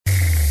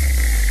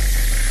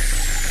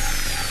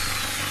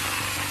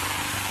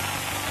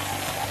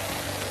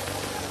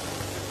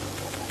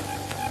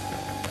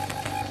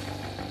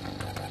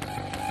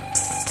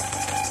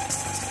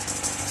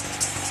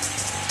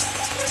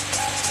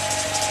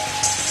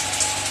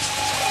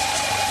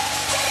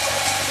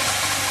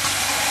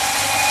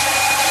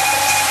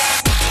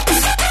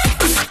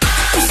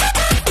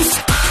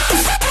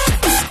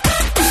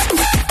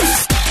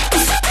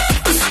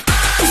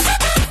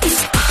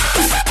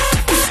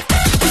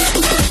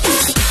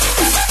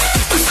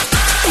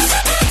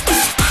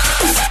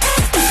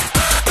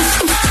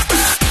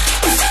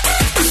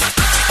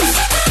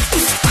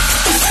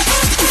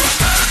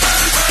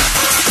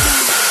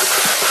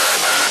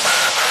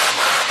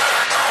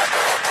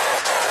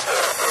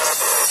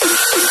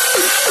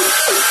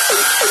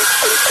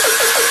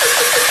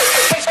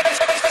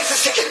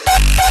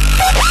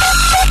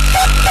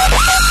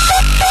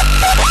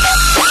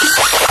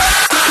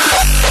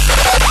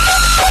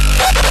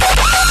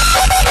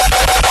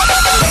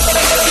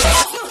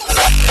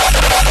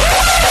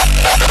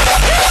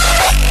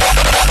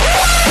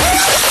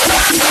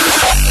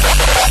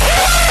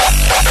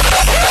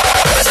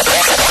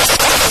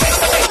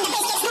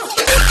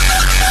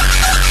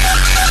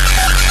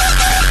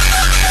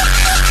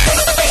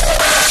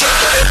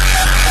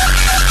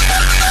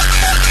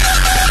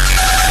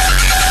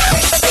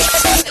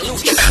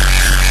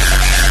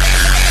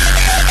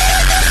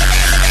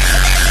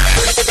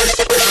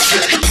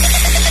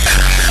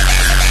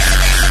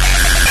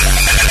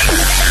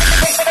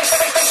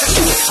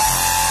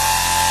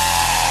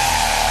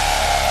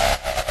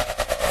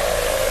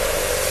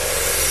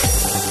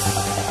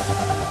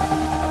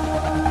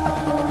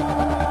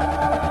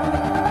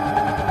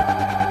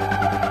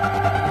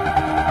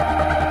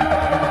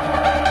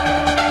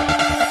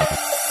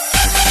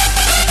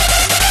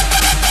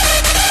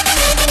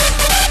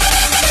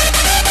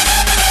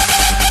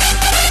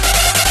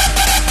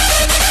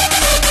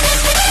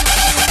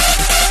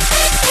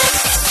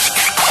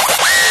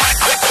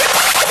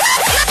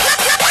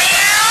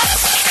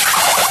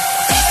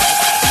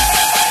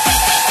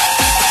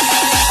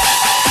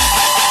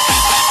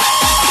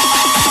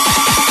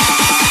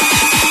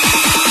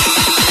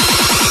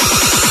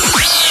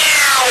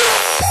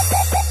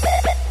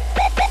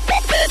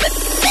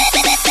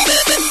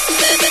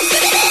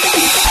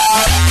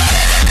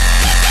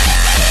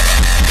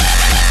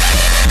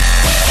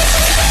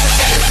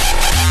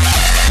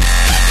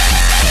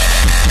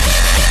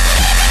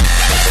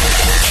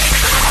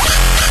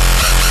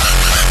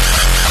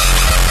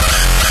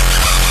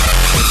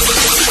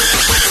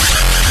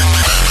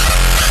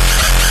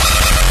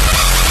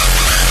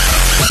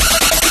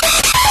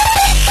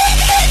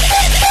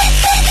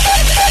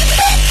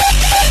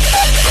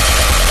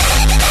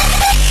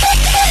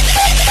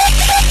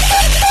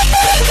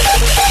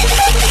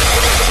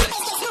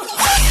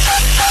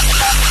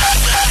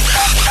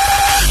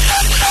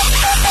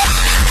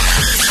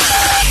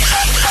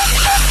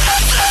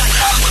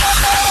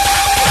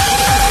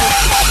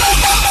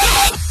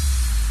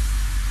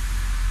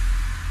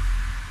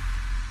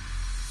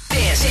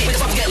shit. When the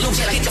fuck get loose,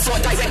 and I hit the floor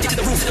direct into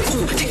the roof of the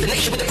pool. Kick the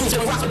nation with the cruise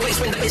and rock the place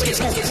when the bass gets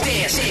smooth.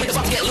 Dance. When the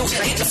fuck get loose,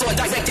 and I hit the floor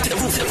direct into the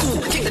roof of the pool.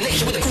 Kick the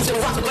nation with the cruise and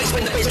rock the place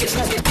when the bass gets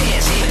smooth.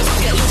 Dance. When the fuck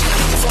get loose, and I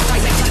hit the floor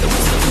direct into the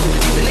roof of the pool.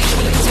 Kick the nation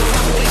with the cruise and rock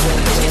the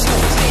place when the bass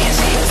gets smooth. Dance.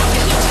 When the fuck get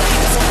loose, and I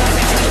hit the floor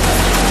direct into the roof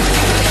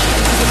of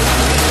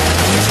the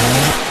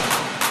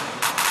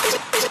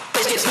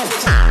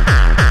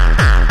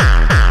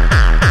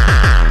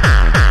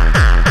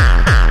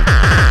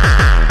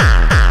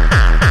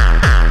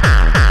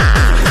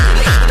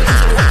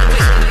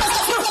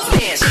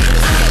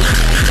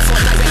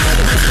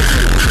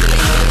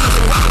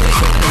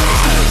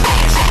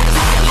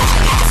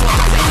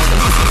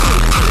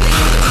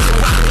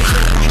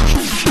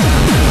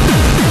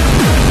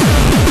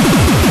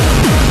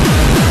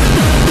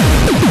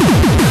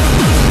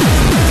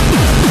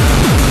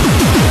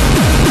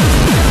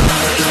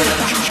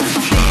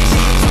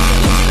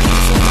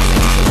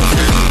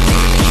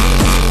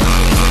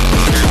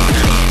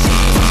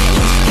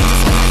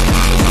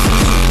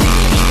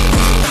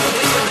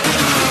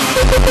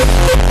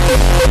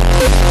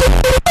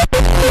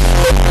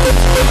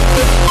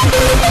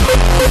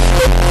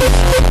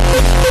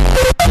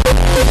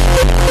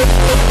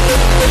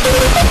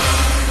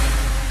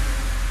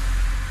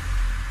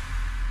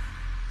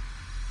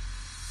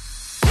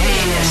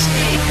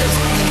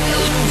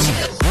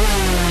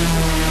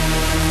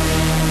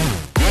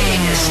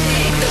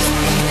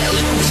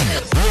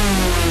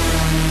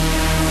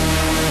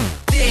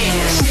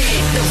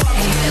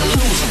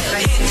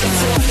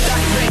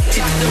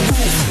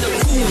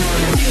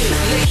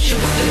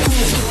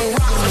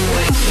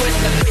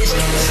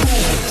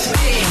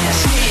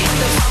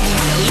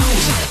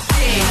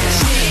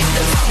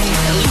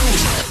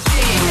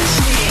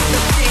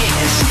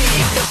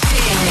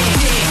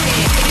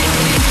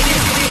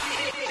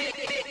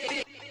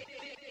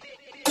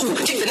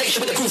pool. Kick the nation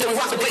with the cruise and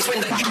rock the place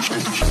when the bass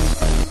gets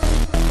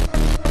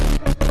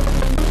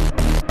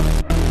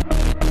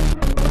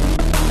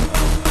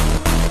smooth.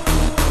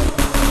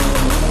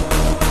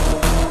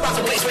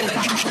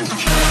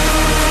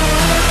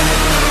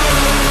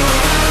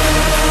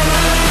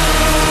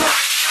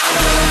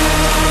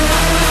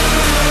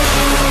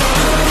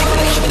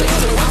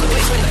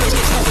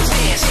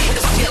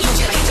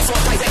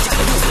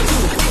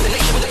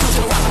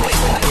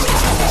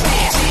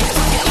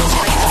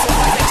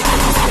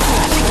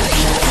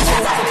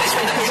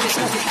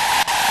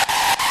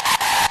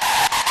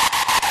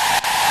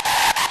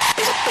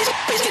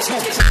 Bass gets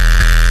smooth.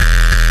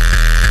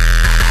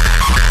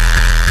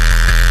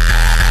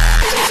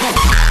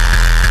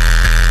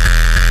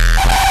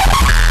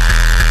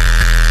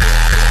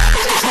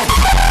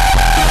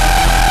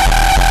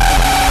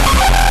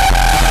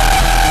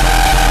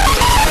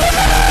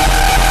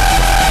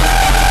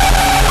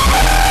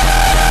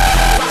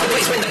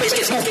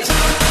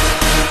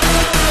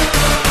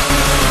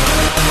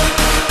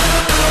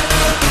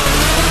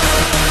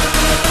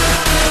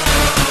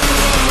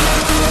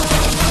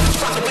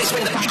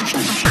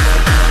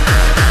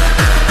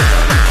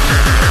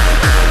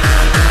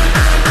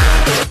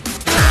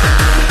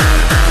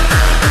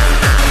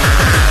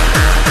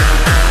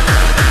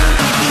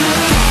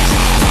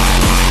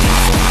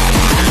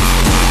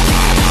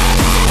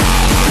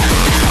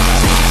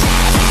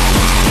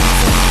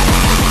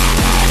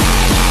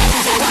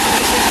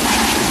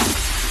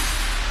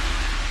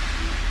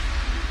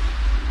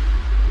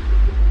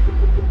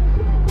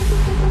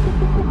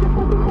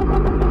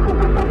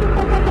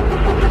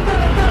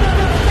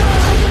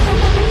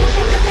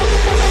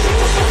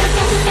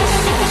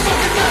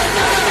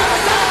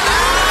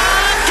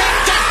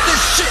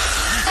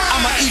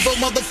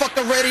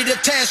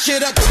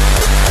 Shit up.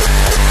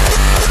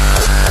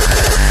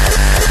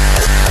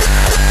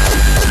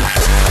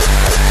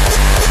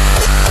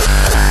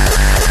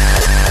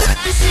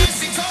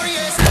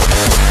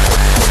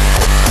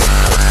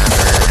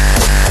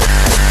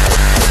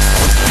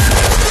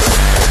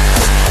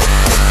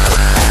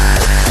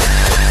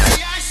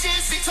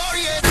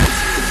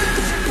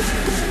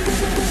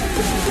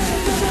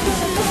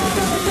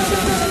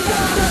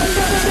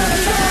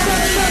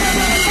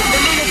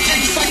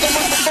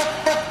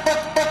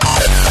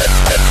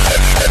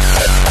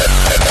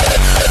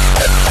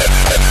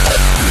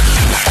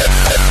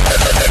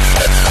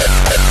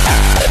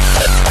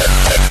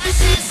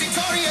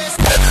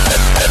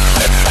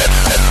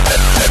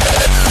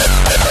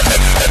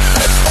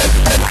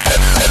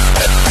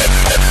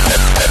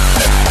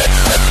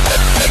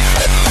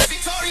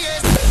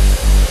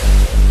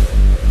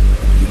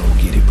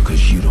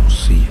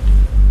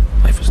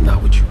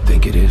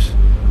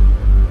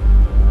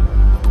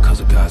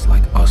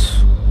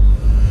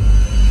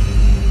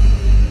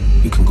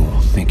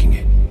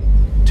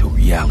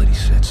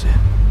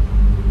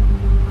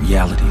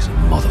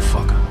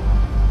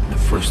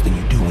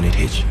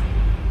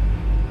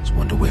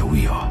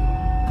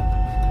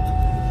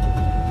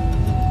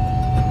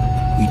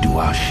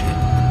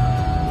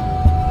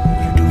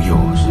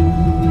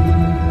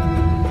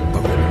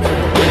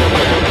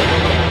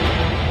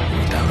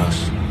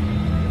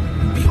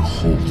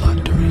 whole lot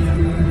dirtier.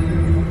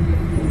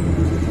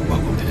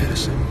 Welcome to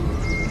Edison.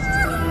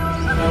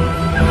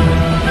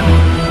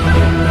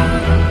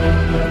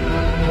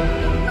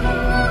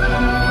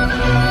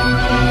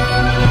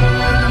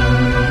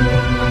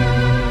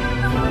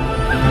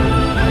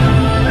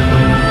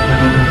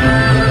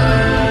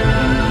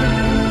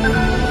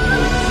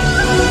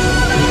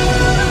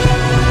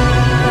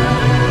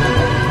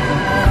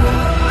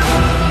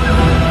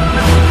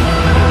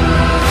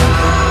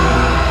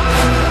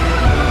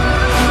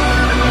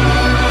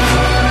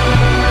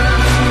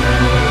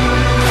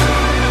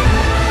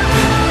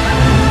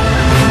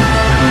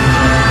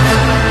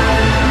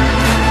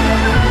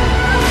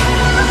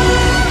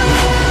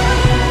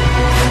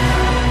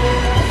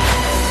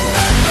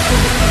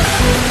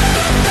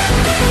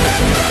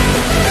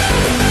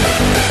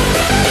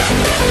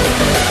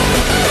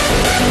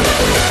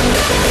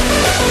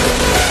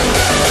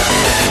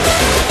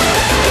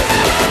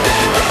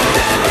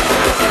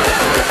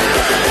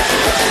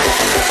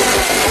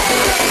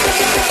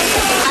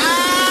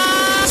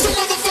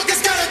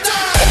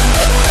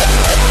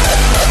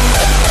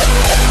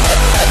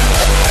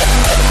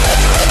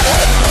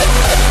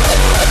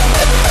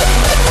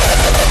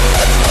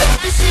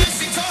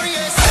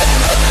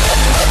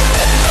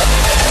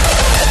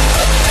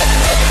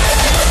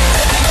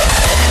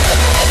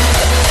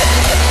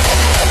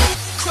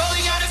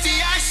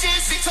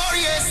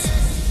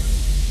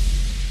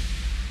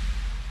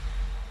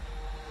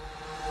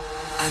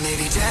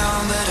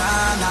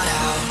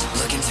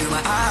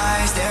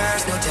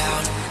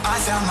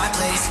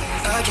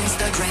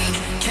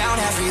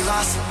 every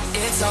loss,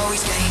 it's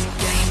always gain,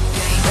 gain,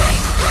 gain,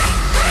 gain, gain,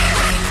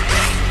 gain,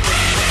 gain,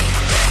 gain,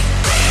 gain.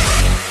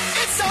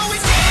 It's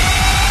always gain.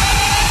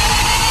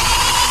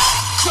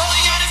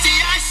 Crawling out of the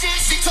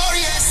ashes,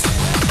 victorious.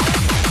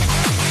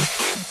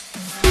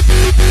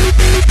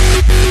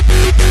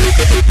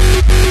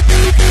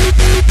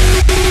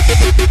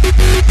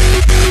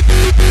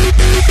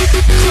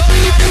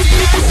 Crawling out of the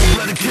ashes.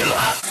 Cold-blooded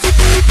killer.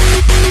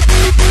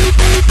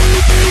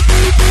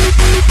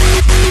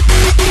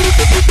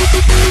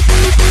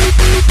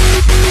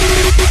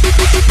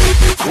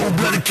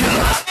 Cold-blooded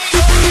killer.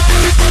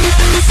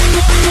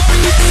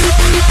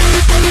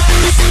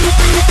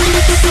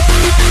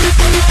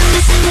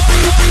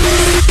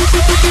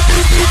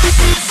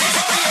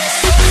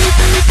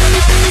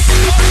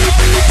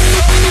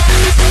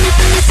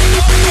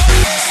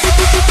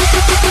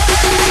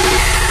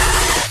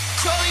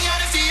 Crawling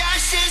out of the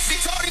ashes,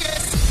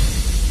 victorious.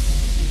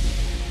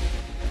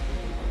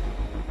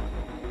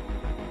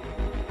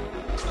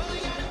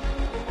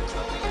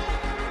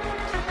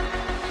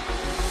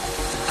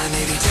 I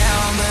may be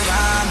down, but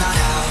I'm not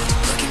out.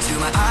 Look into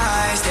my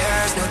eyes,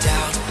 there's no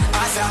doubt.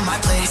 I found my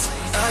place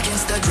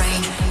against the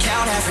grain.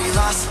 Count every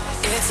loss,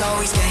 it's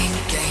always gain,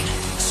 gain.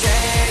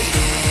 Straight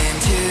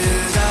into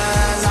the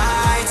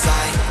lights,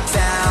 I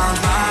found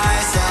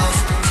myself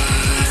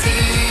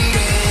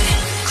defeated.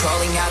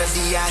 Crawling out of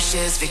the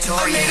ashes,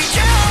 victorious. I may be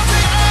down,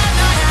 but I'm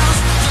not out.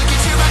 Look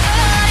into my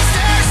eyes,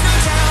 there's no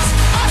doubt.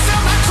 I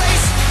found my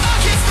place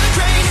against the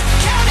grain.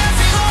 Count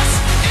every loss,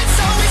 it's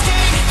always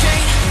gain,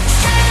 gain.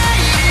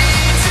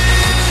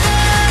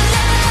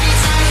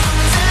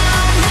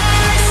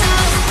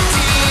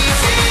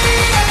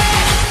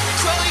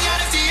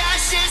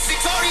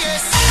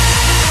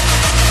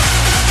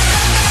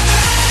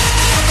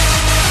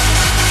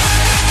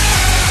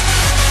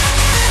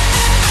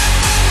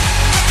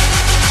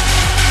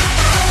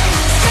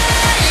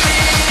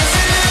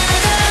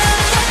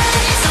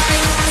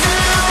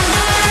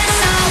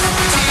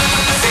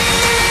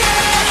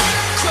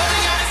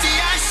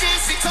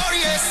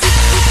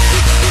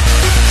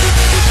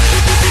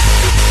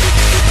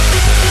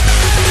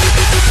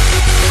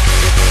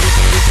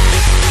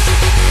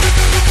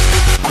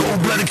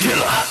 Cold-blooded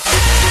killer.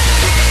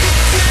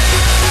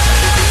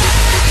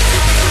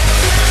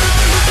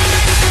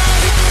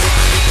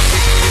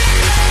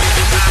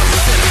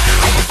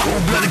 I'm a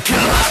cold-blooded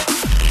killer.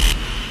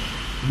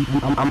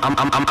 I'm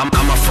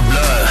out for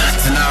blood.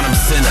 Tonight I'm a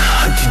sinner.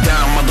 Hunt you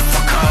down,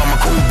 motherfucker. I'm a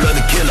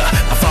cold-blooded killer.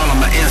 I follow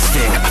my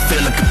instinct. I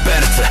feel a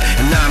competitor.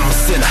 And now I'm a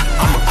sinner.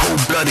 I'm a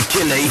cold-blooded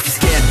killer. If you're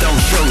scared,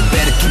 don't show.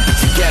 Better keep it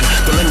together.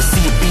 Don't let me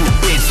see you being a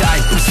bitch. I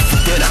eat pussy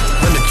for dinner.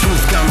 When the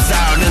truth comes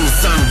out and the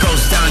sun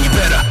goes down, you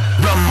better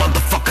run,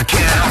 motherfucker.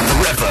 Can't out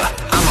forever.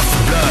 I'm out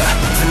for blood.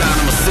 Tonight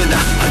I'm a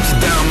sinner. Hunt you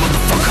down,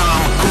 motherfucker.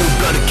 I'm a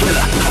cold-blooded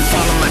killer. I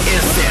follow my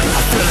instinct.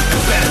 I feel a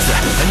competitor.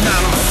 And now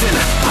I'm a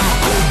sinner. I'm a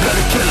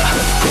cold-blooded killer.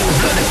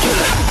 Cold-blooded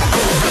killer.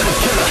 Cold-blooded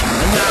killer.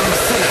 And now I'm a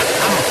sinner.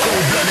 I'm a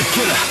cold-blooded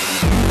killer.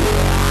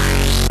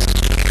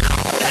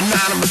 And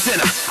now I'm a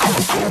sinner. I'm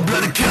a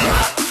cold-blooded killer.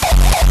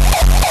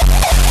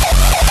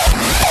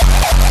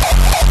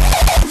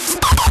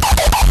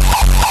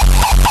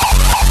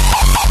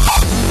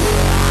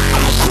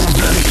 I'm a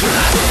cold-blooded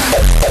killer.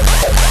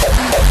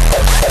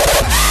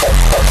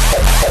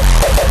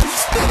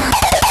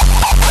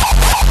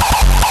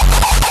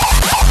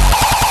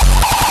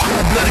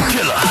 Cold-blooded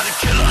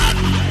killer.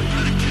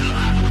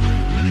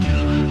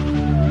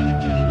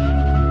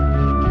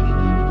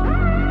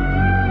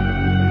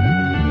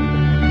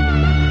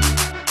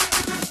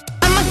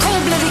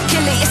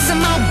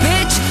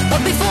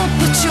 But before I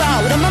put you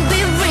out, I'ma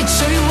be rich.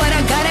 Show you what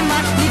I got in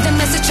mind. Leave the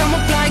message, I'ma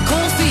apply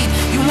cold feet.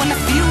 You wanna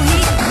feel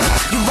heat?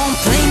 You won't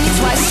play me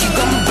twice. You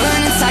gon'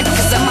 burn inside.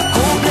 Cause I'm a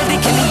cold-blooded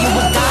killer. You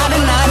will die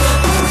tonight.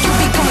 You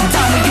be going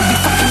down when you be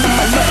fucking in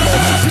my level.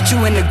 Put you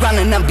in the ground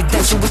and I'll be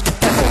dancing with the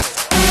devil.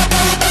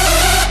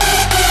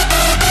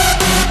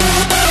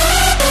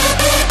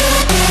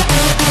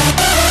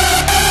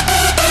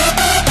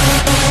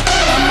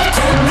 I'm a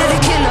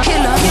cold-blooded killer,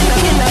 killer, killer,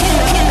 killer,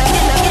 killer, killer,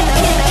 killer, killer,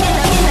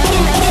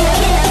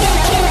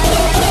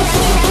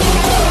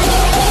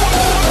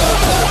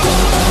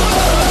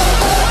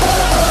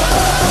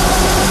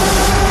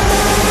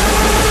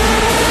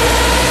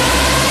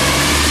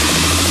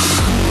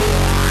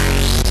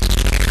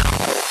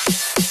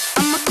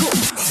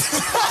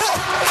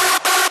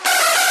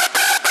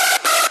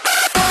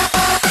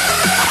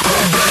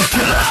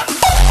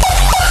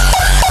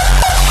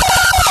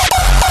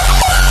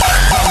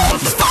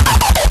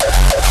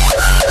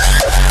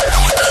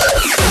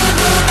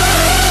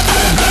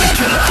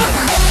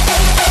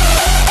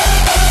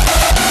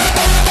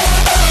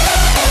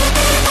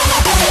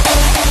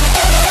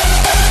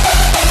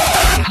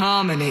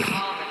 harmony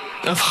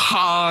of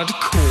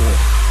hardcore.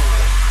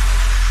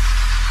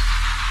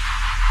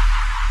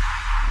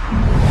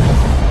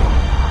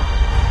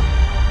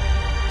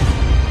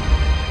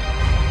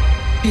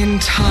 In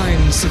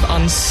times of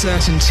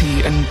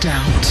uncertainty and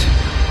doubt,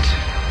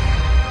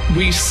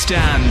 we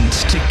stand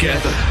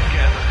together.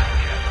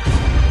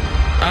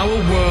 our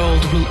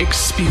world will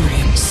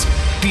experience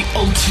the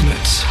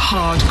ultimate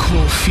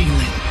hardcore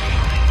feeling.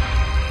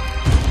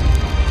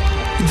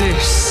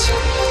 This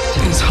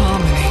is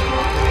harmony.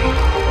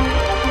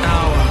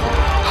 Our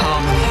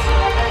harmony.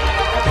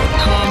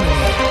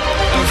 Harmony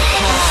of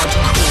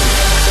hardcore.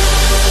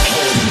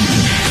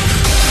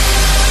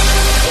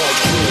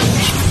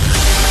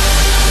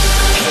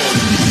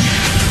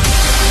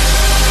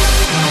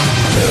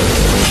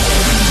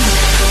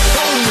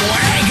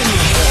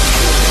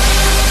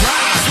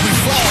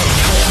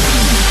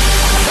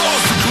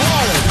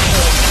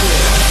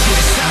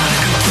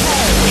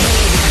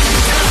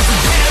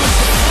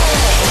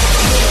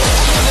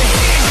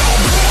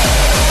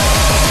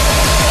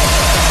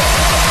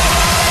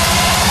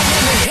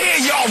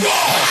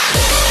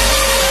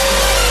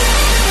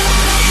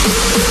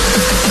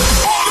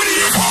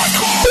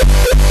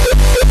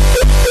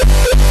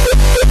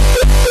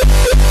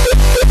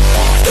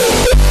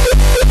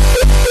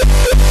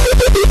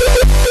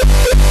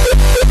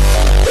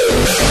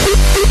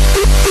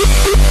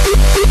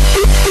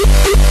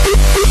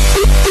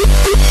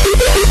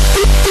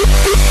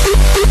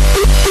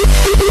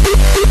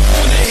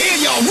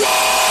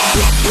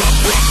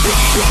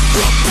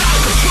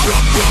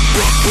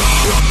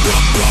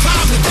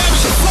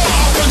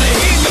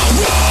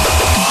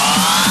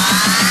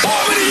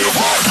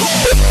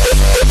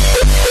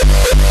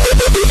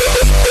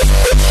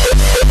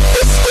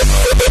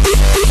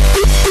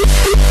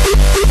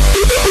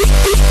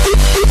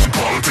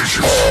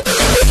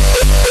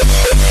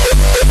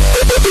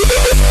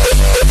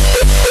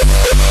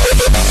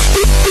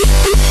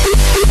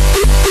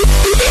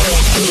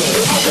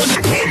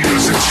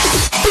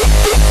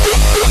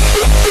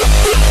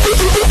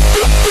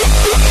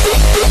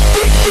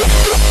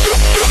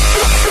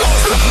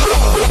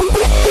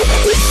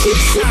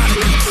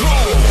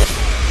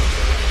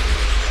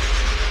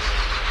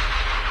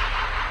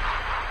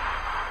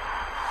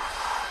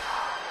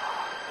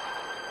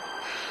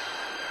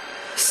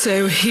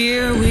 So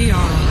here we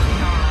are.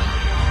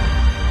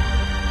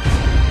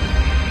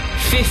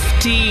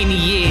 15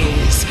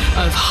 years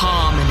of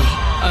harmony,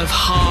 of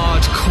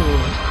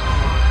hardcore.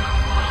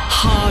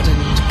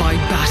 Hardened by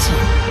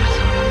battle,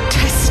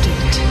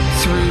 tested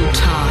through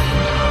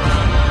time,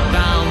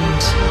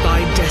 bound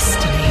by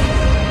destiny.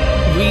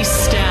 We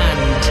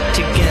stand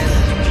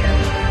together.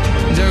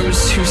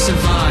 Those who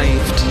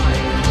survived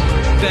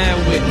bear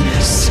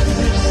witness.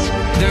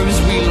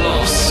 Those we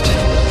lost,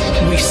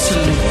 we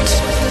salute.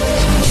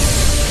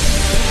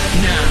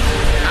 Now,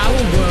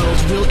 our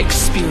world will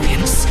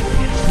experience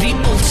the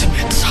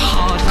ultimate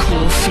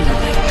hardcore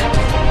feeling.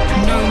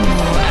 No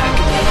more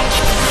agony.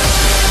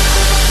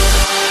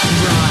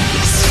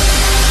 Rise.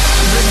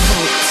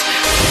 Revolt.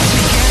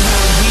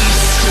 Together we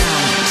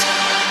stand.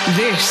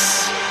 This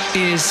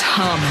is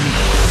harmony.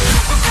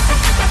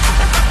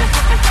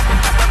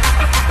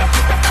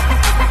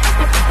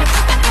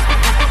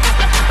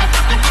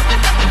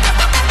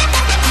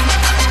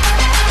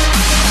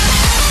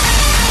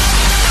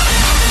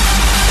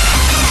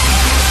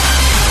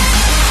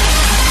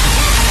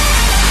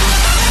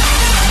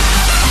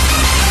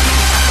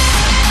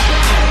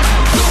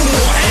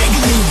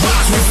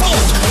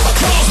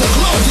 Across the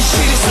globe, this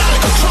shit is out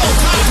of control.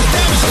 Time to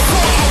damage the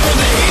floor. I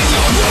wanna hear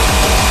your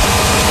roar.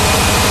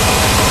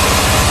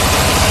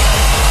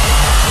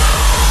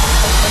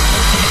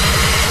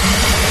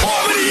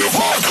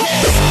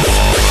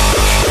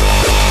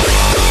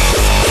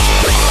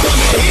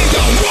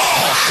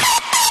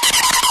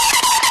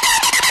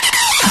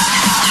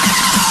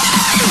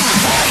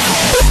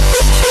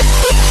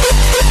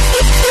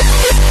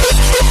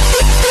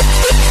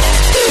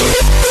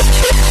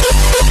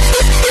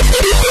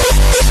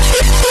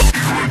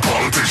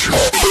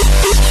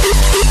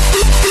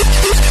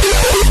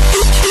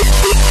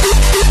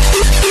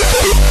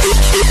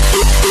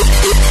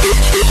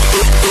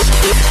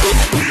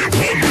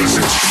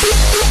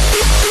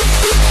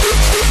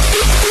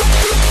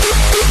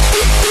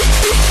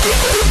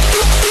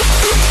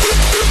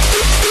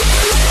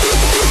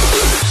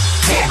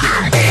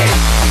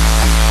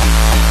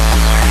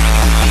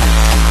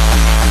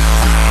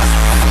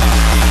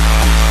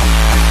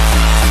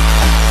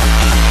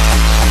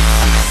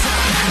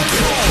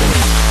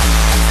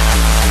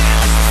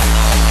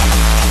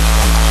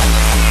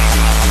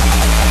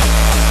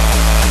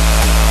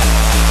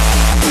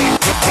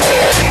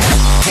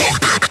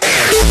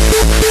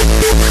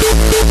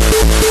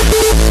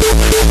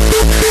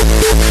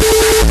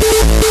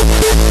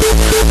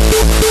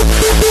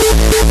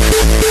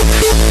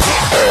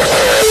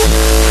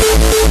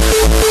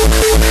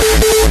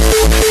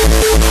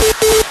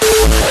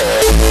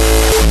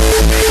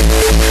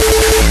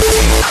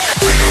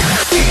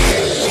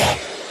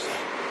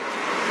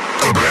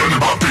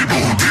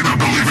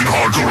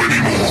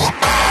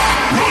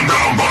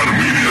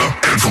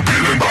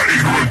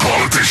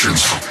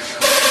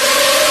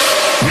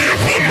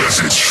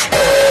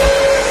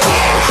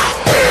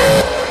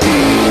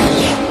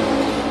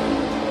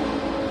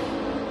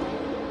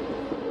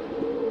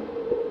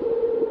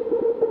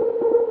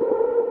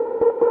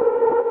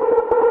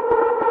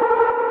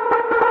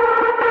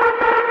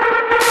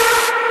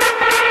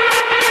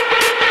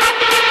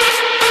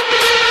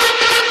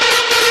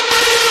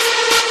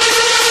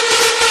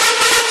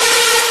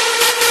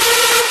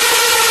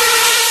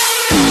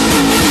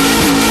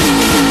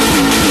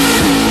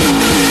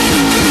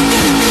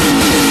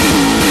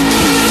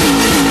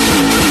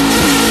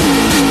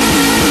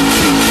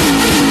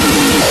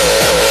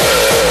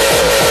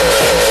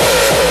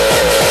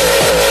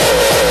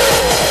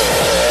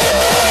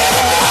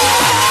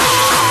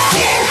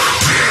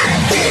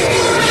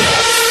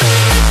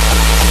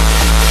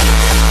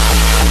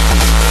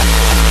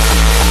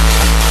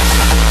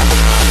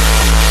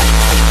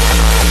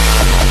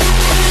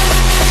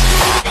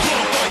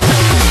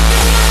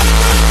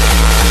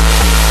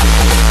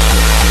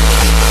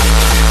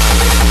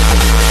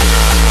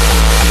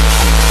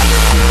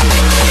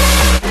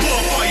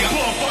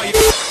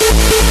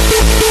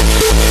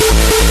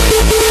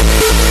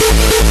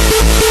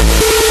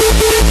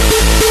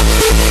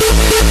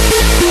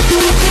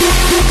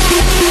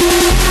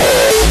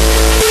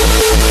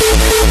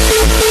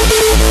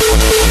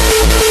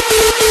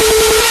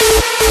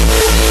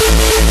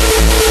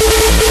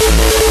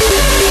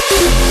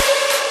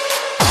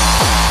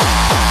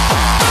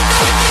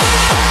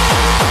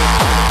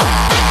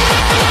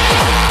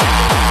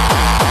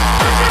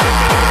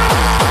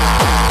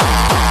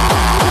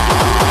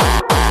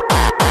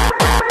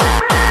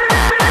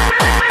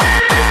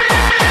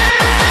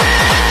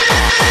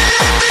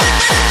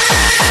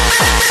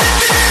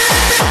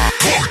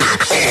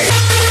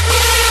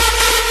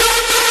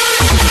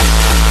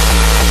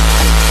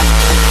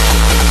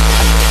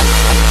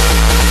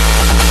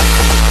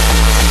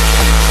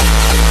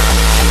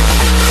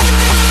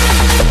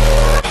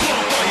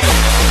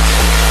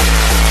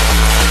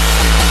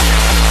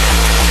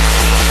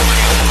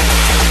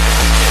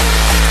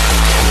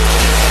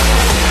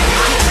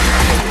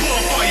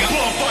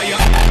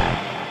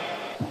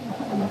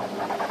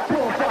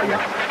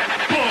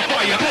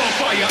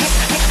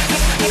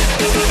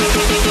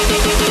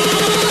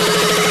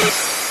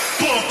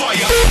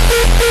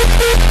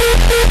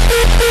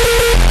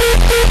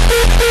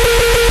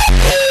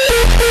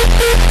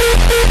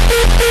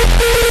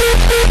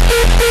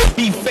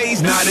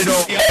 at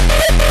all.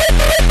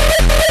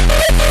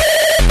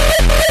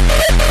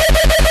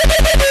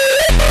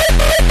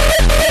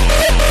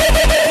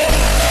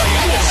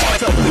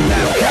 Something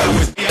now,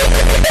 cowards.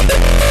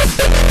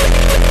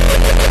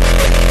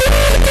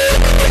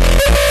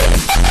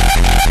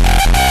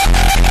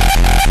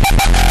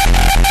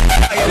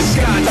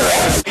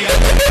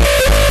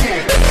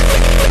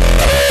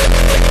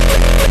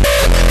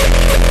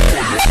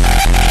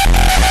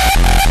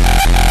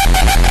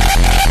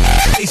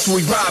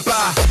 We ride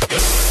by.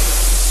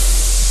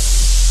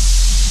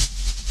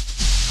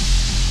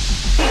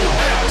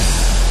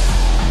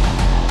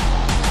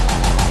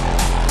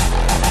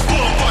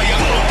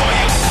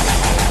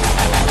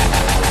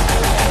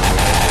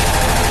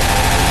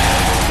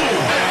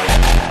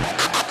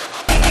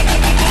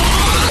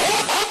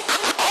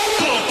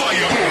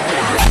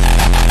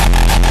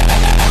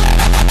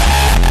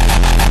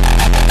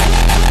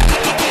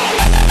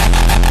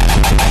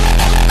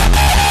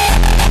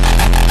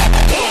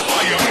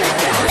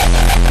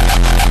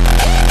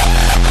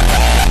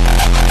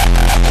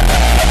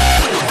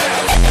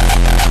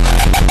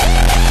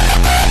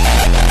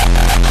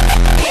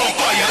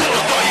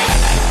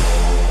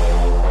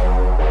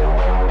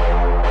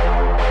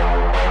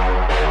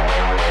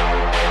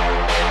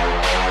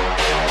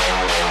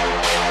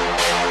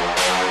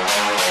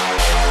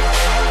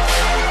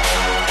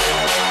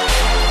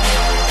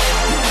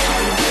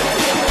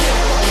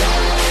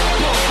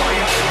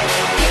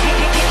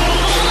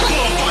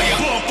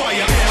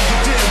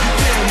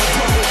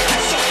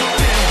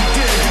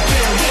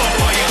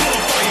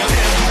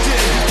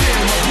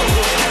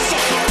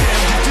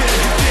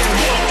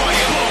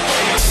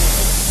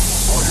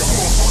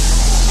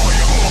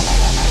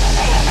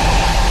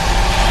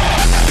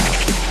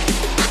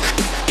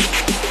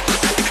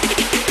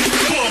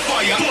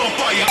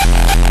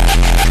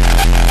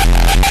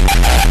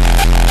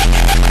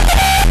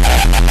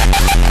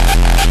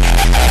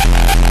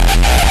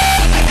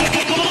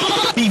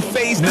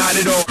 Not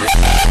at all.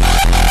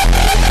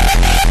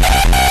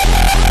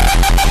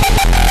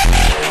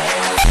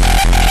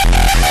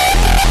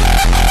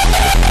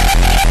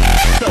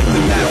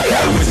 Something now,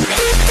 cowards.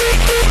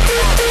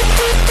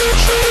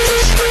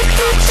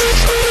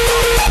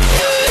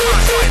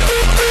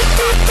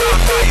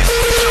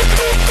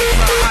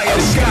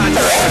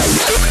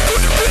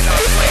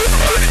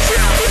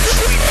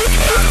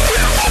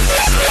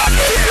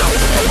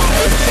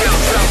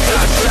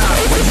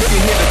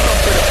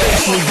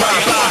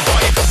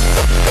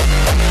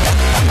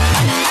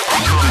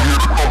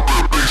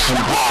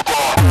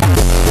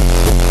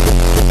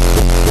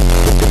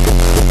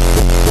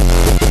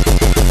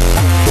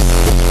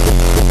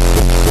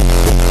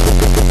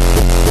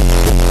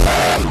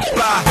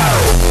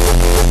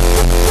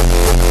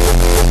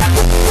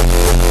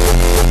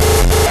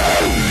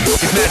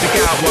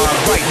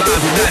 Right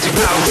mind with magic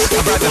powers.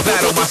 I'd rather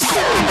battle my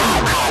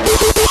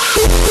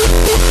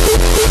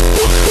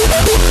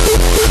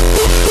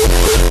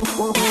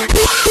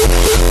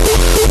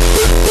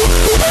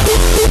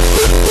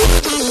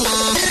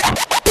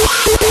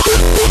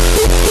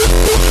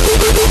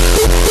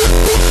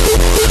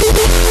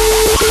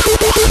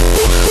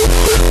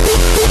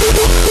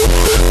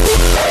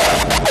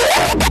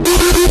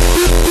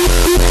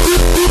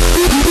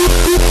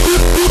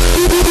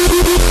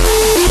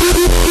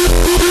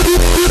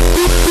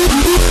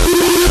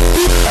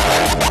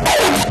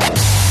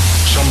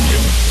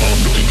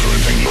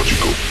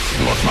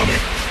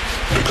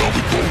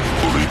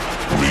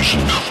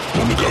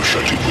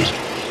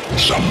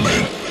some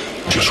men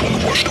just want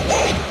to watch the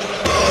world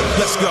burn.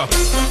 Let's go.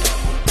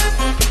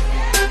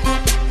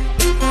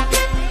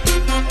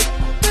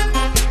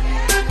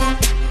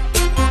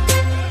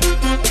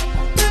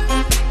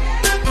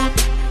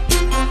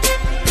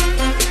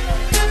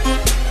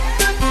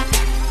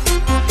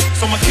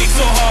 So my kick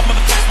so hard,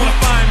 motherfuckers wanna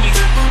find me.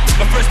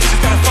 My first bitch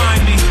is gotta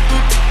find me.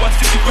 What's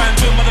 50 grand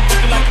to a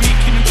motherfucker like me?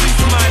 Can you please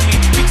remind me?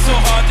 Kick so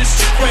hard, this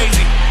shit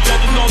crazy. Y'all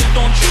don't know that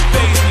don't you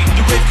faze me.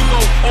 The rave could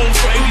go 0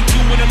 for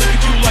 82 when I look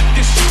at you like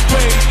this shit's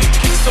crazy.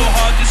 Kick so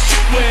hard, this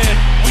shit weird.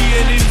 We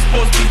ain't even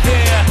supposed to be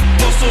there.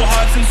 Go so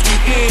hard since we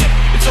here.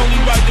 It's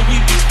only right that we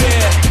be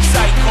fair.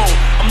 Psycho,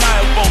 I'm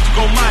liable to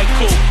go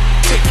Michael.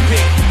 Take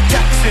pick,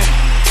 Jackson,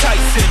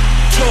 Tyson,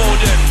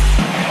 Jordan.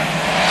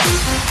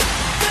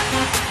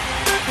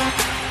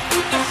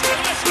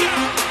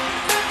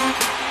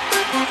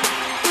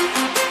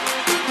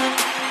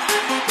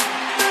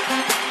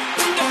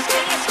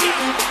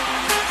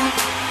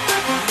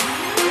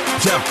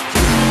 Yeah.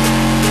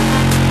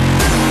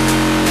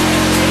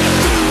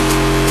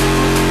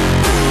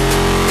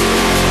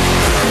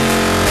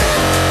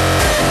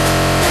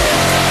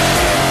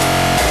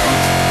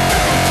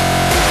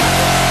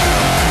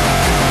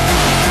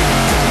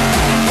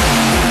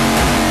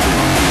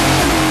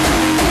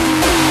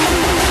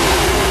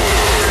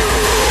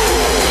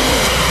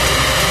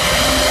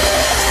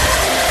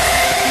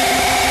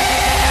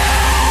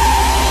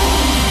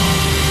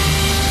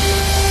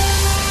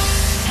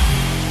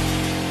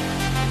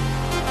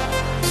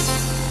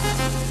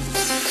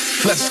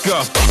 Let's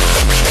go.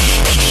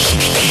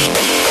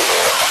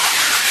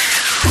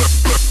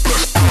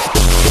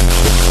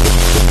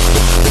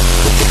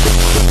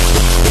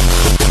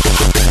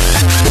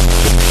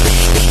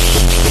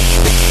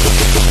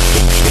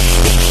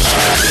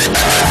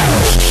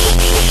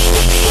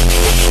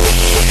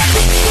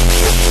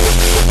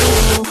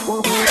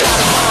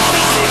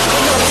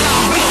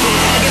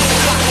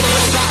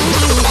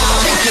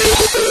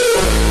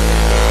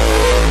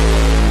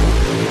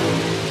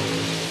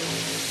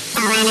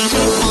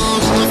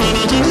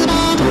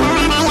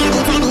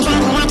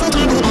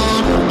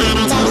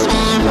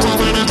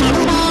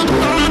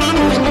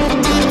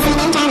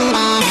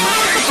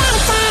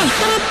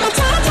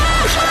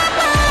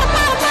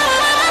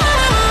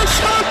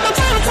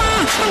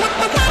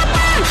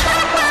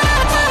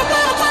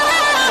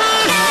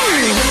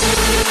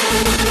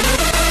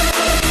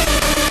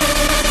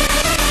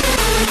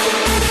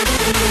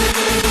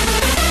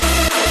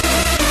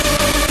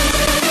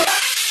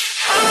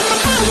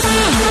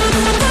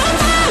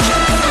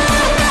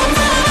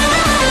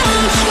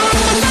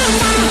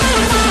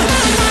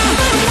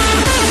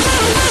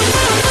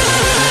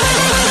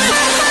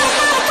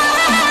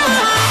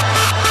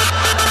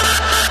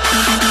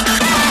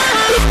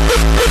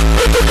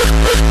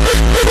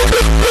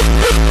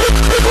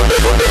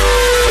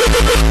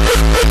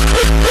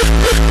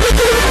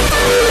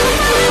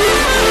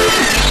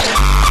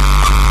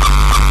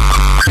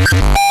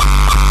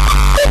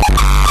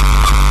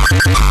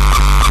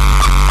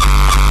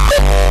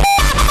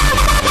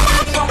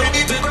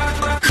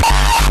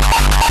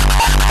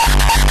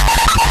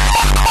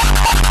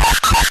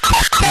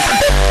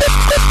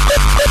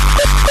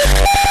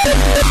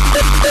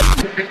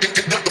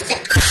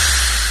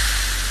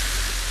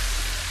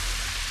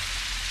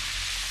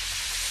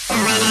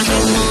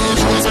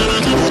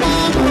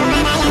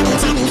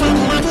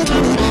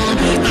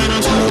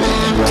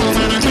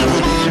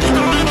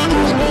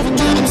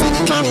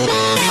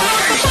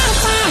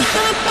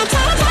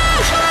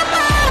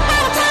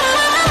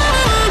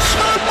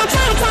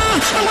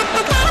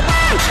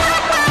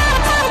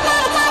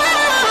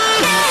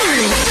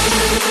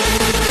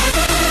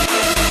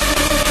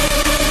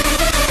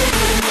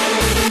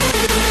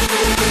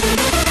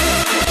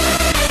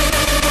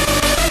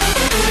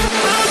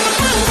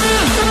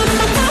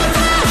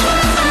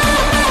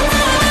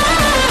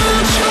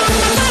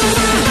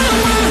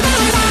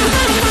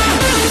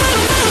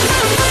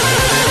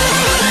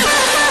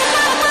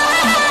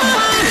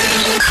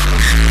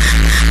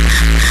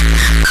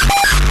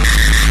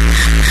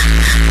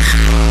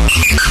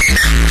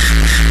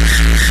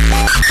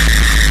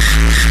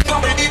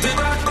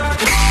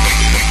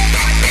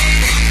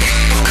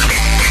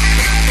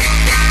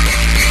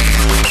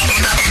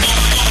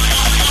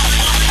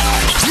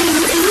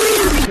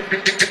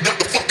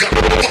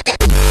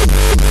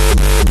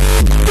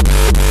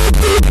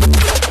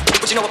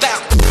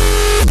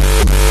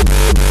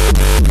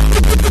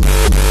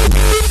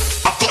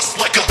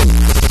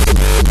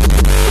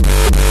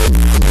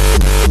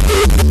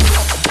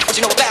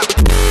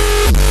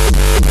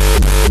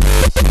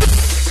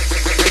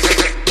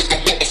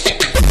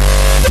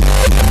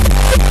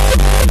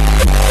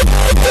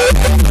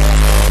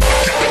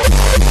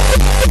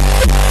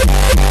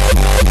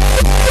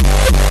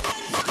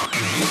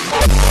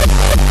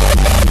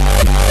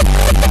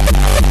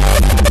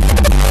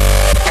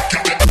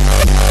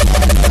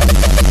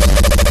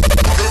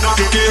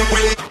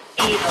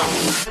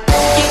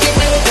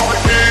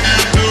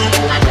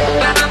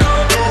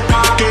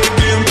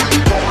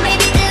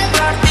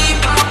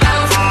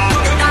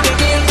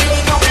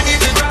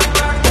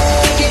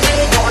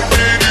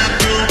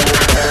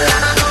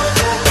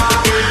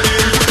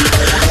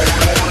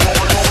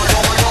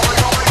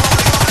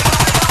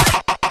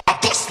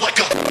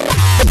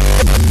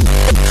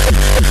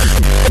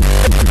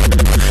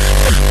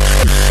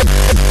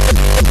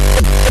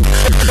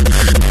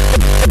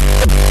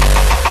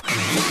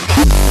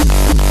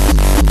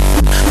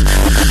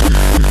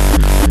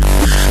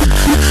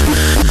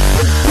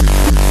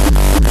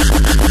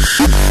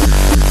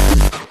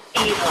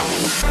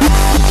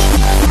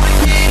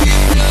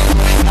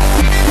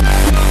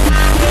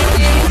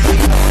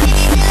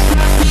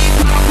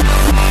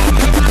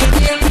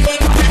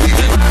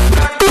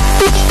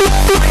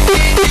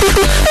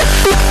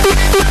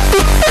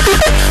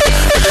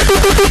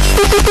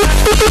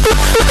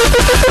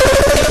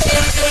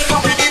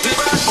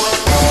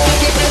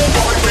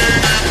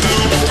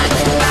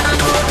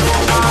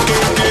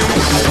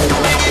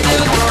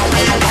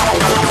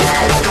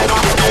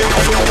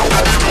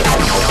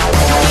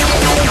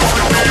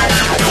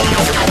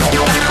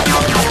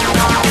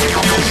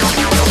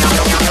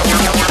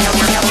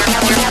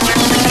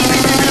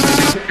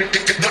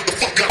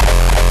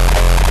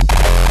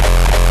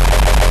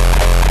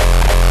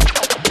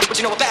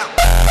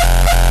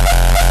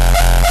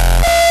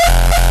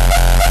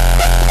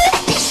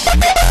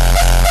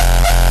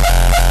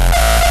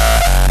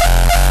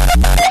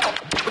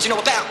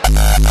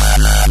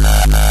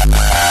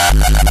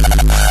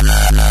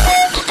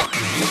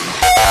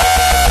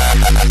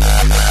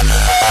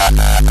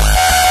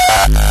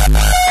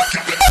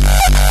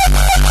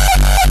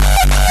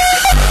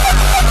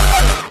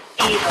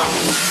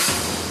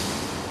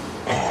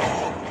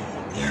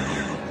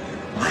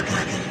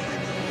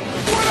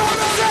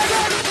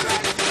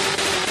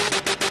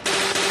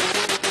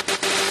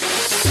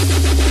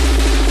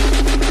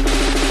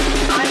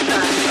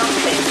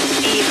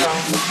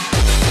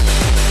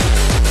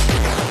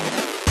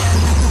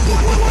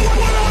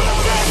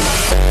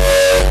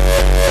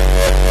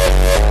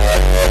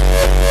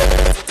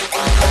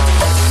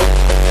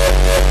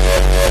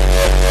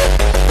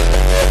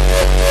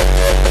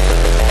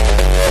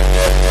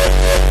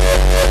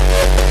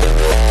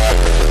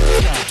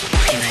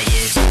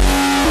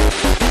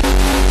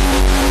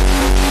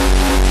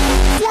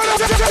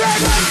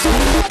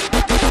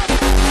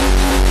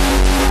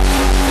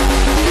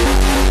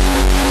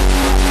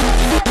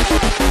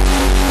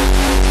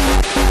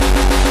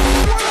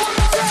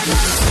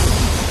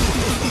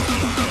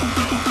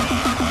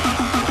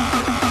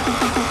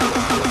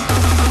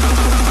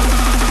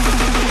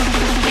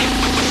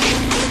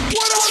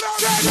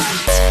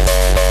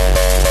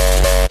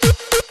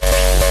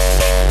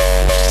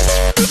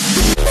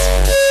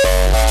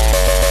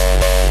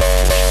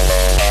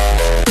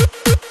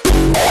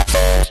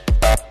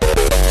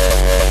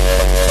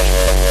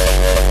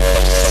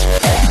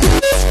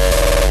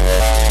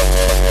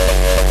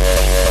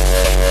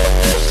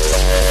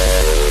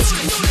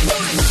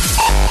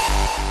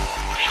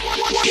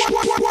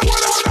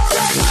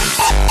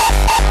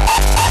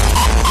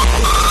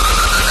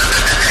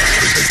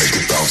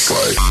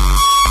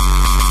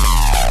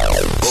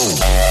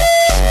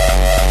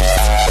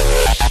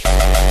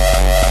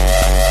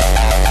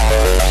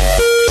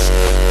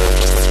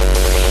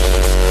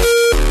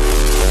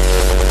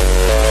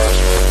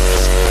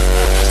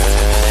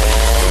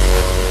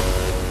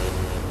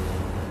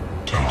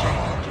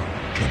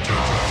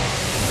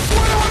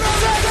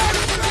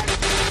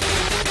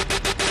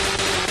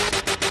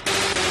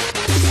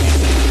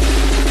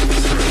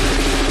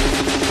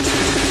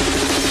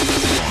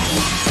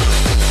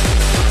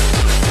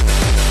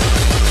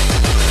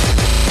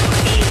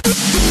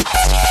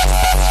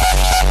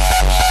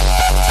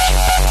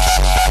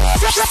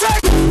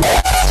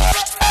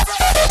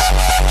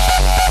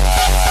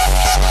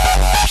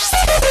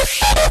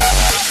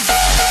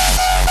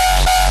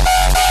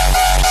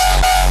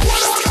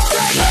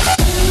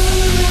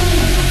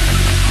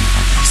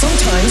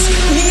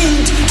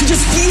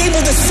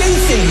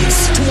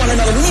 nice to one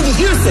another. We need to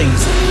hear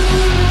things.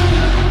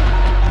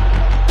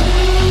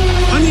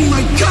 I mean,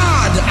 my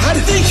God, I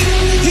think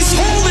his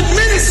whole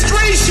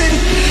administration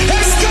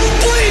has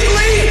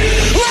completely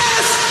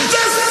lost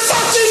their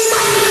fucking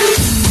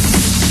mind.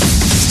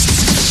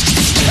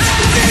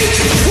 And they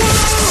will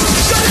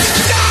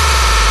die.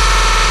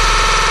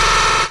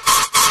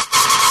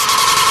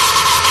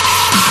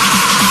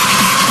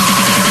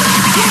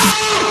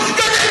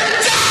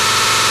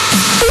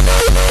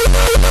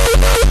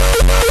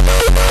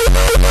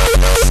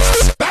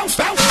 Bounce,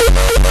 bounce.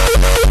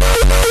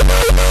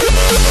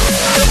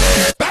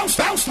 Bounce,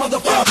 bounce,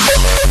 motherfucker.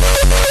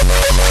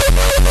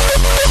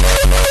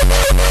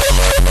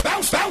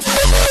 Bounce, bounce.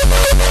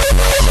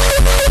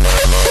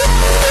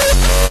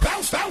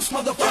 Bounce, bounce,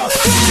 motherfucker.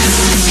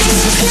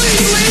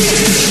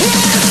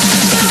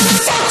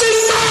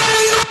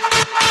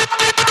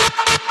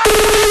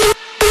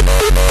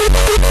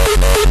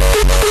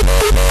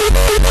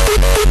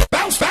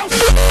 Bounce, bounce.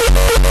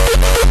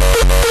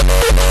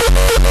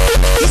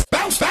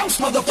 Bounce, bounce,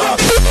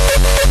 motherfucker.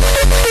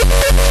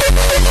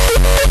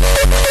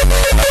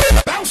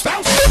 Bounce,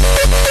 bounce.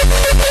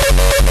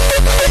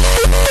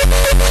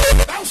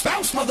 Bounce,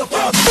 bounce,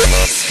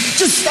 motherfucker.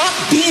 Just stop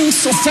being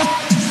so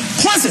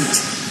pleasant.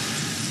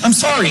 I'm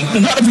sorry,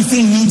 but not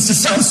everything needs to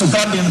sound so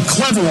goddamn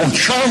clever or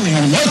charming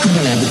or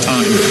likable all the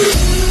time.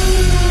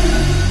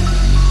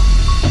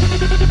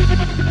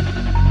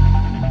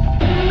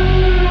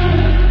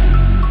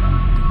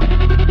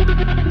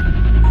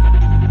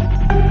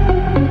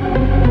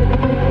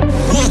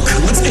 Look,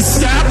 let's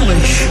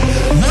establish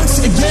once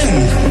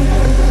again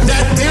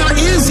that there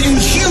is a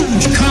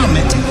huge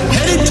comet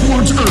headed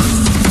towards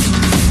Earth.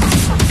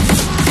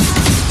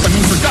 I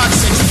mean, for God's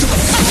sake, you took a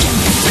fucking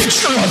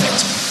picture of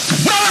it.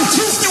 What other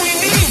proof do we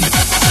need?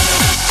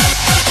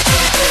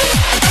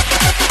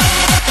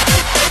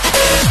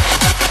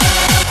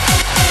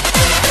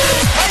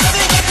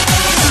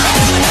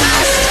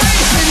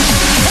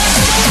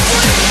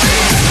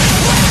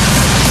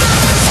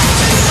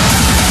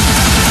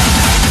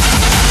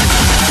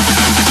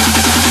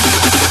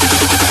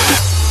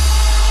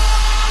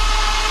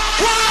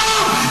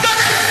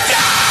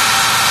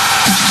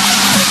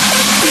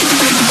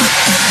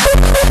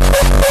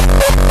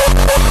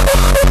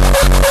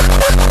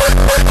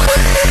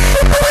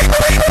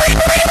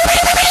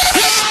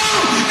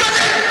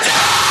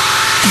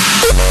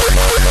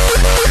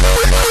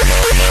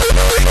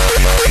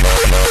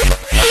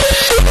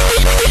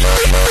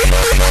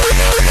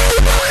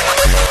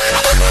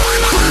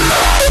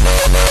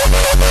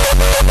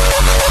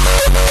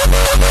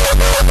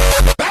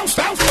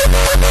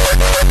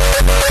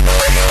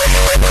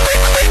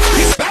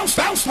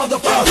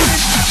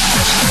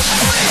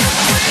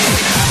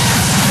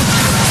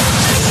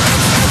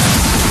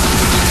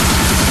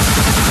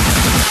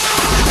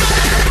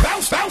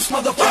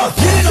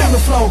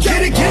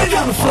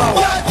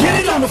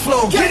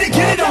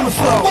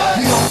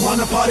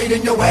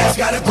 Then your ass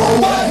gotta go.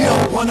 You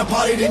don't wanna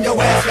party, then your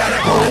ass gotta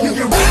go. You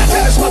can ride to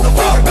this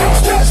motherfucker,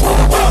 bounce to this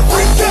motherfucker,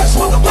 freak to this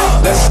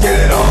motherfucker. Let's get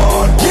it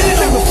on. Get it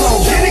on the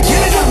floor, get it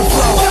on the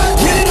floor.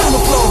 Get it on the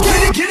floor,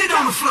 get it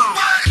on the floor.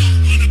 You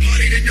don't wanna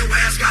party, then your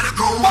ass gotta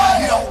go.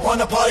 You don't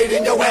wanna party,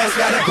 then your ass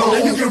gotta go.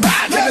 You can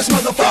ride to this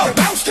motherfucker,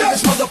 bounce to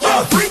this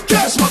motherfucker, freak to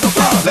this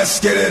motherfucker. Let's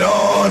get it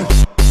on.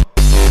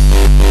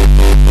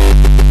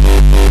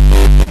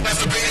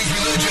 That's the Bailey's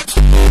religion.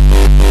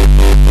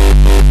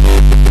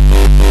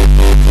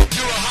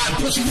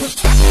 Pussy, 100%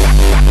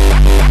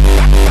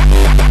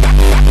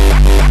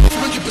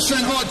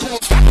 hardcore.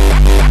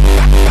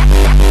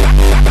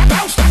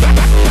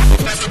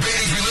 That's the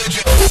Bailey's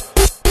religion.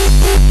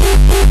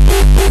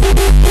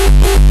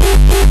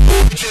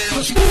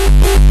 Pussy.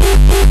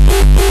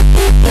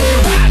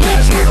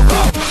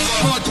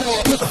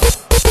 Hardcore.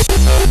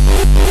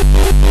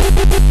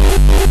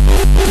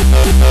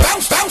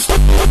 Bounce, bounce.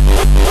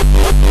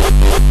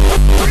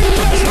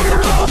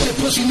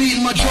 Pussy me in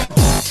my drum.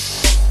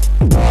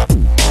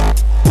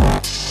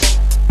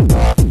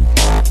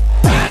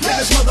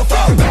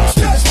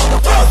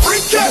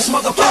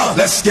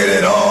 Let's get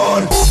it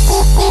on.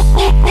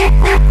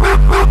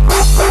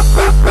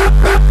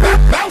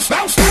 Bounce,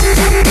 bounce.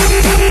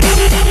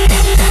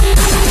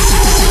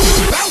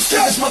 Bounce to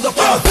this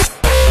motherfucker.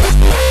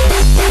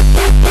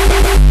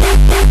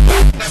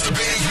 That's the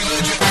Bailey's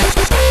religion.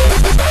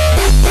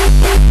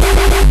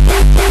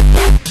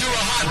 You're a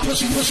hot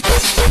pussy, pussy.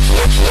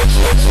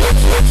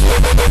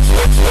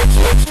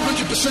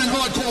 100%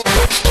 hardcore.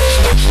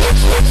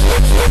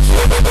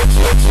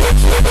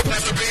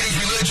 That's the Bailey's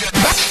religion.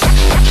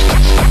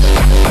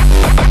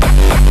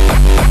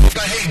 I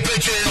hate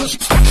bitches.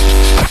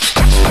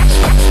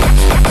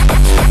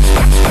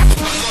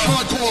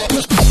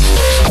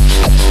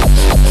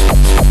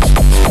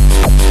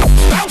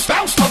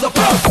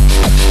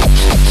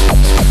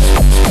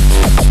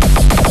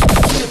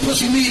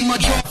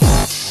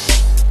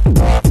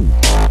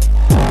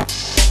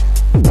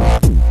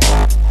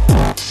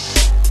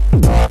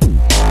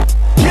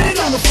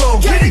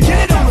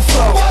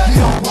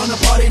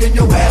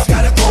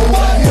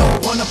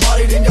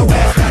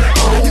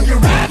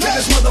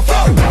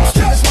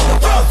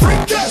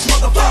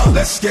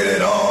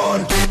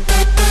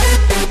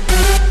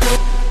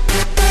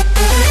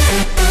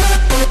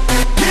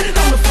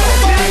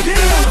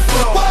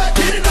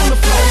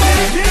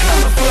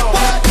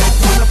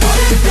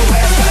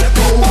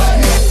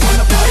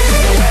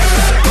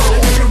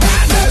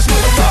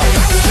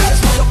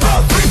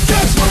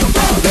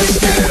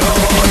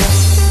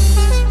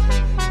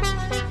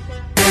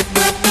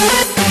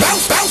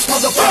 bounce,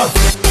 motherfucker.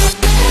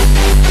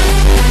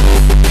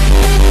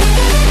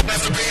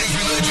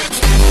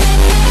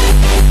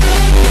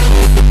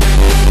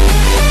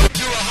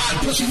 You're a hot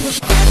pussy, 100%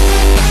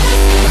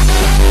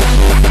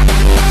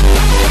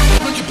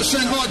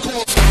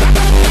 hardcore.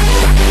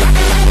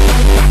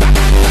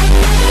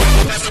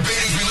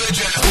 Masturbating's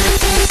religion.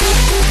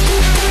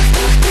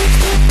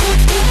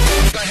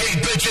 I hate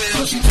bitches.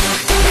 Pussy.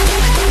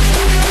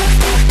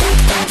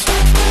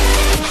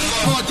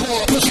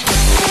 Hardcore pussy.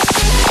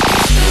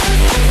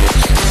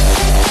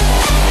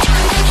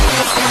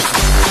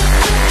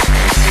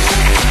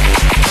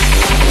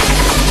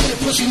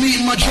 Pussy meat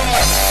in my jaw.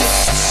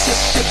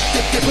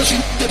 Pussy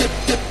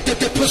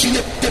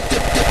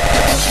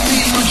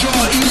meat in my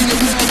jaw. Eating the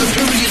root of the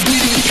period,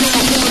 bleeding the jaw.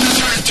 Pulling the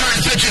turn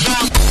bitches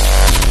on.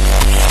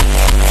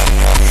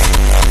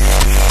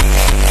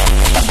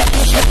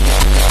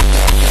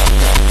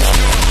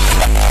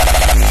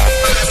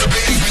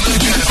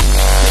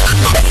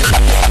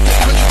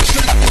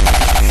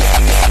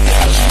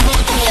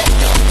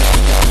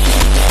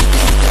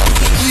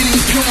 Bleeding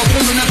the jaw,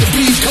 pulling out the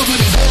beans,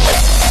 covered in blood.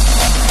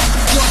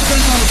 Blood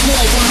spent on the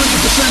floor,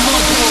 100%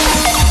 hardcore.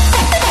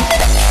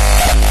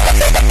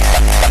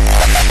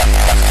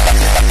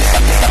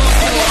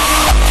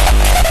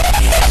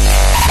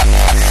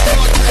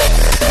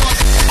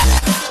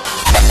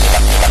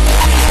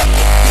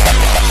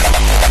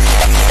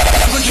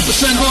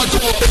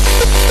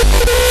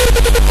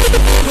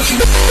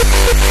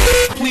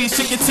 Please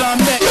take your time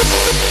next.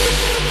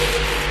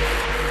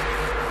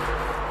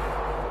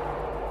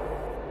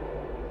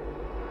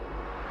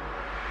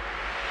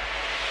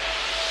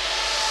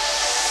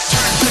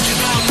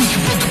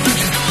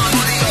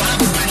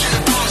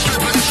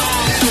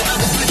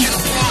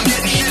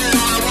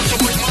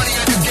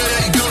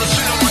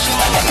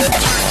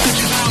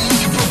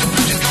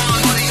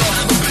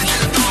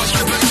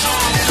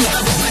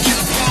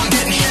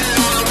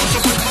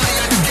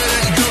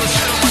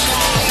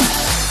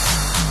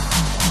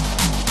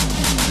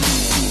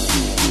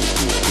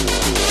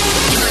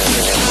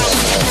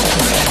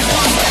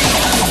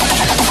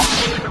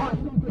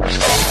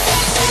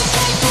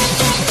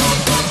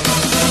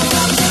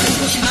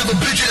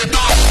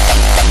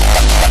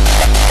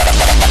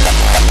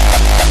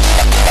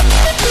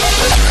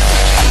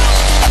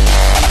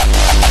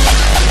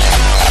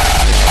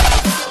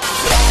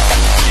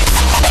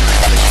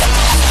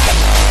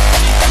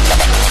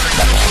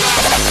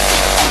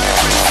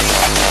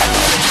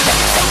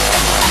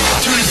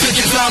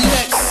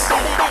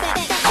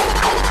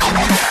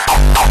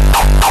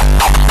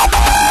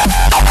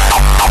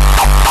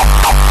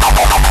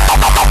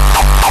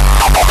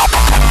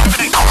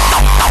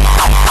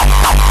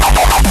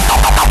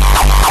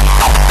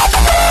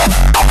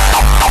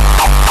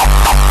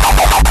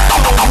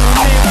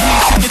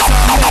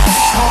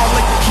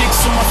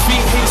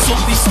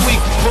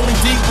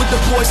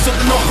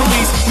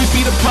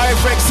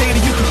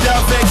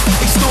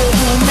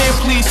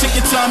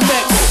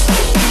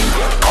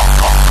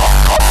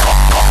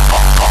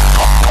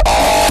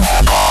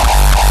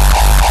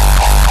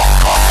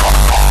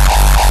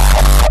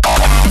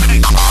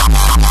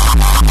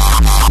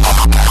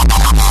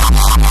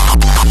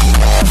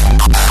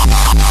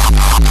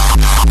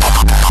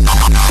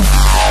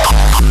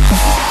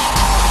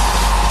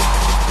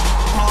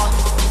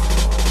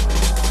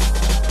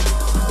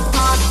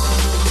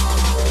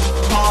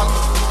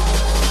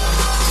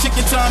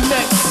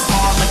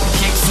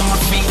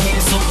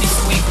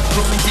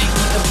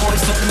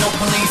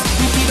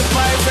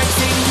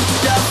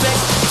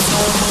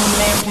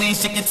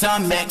 Please take your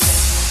time next.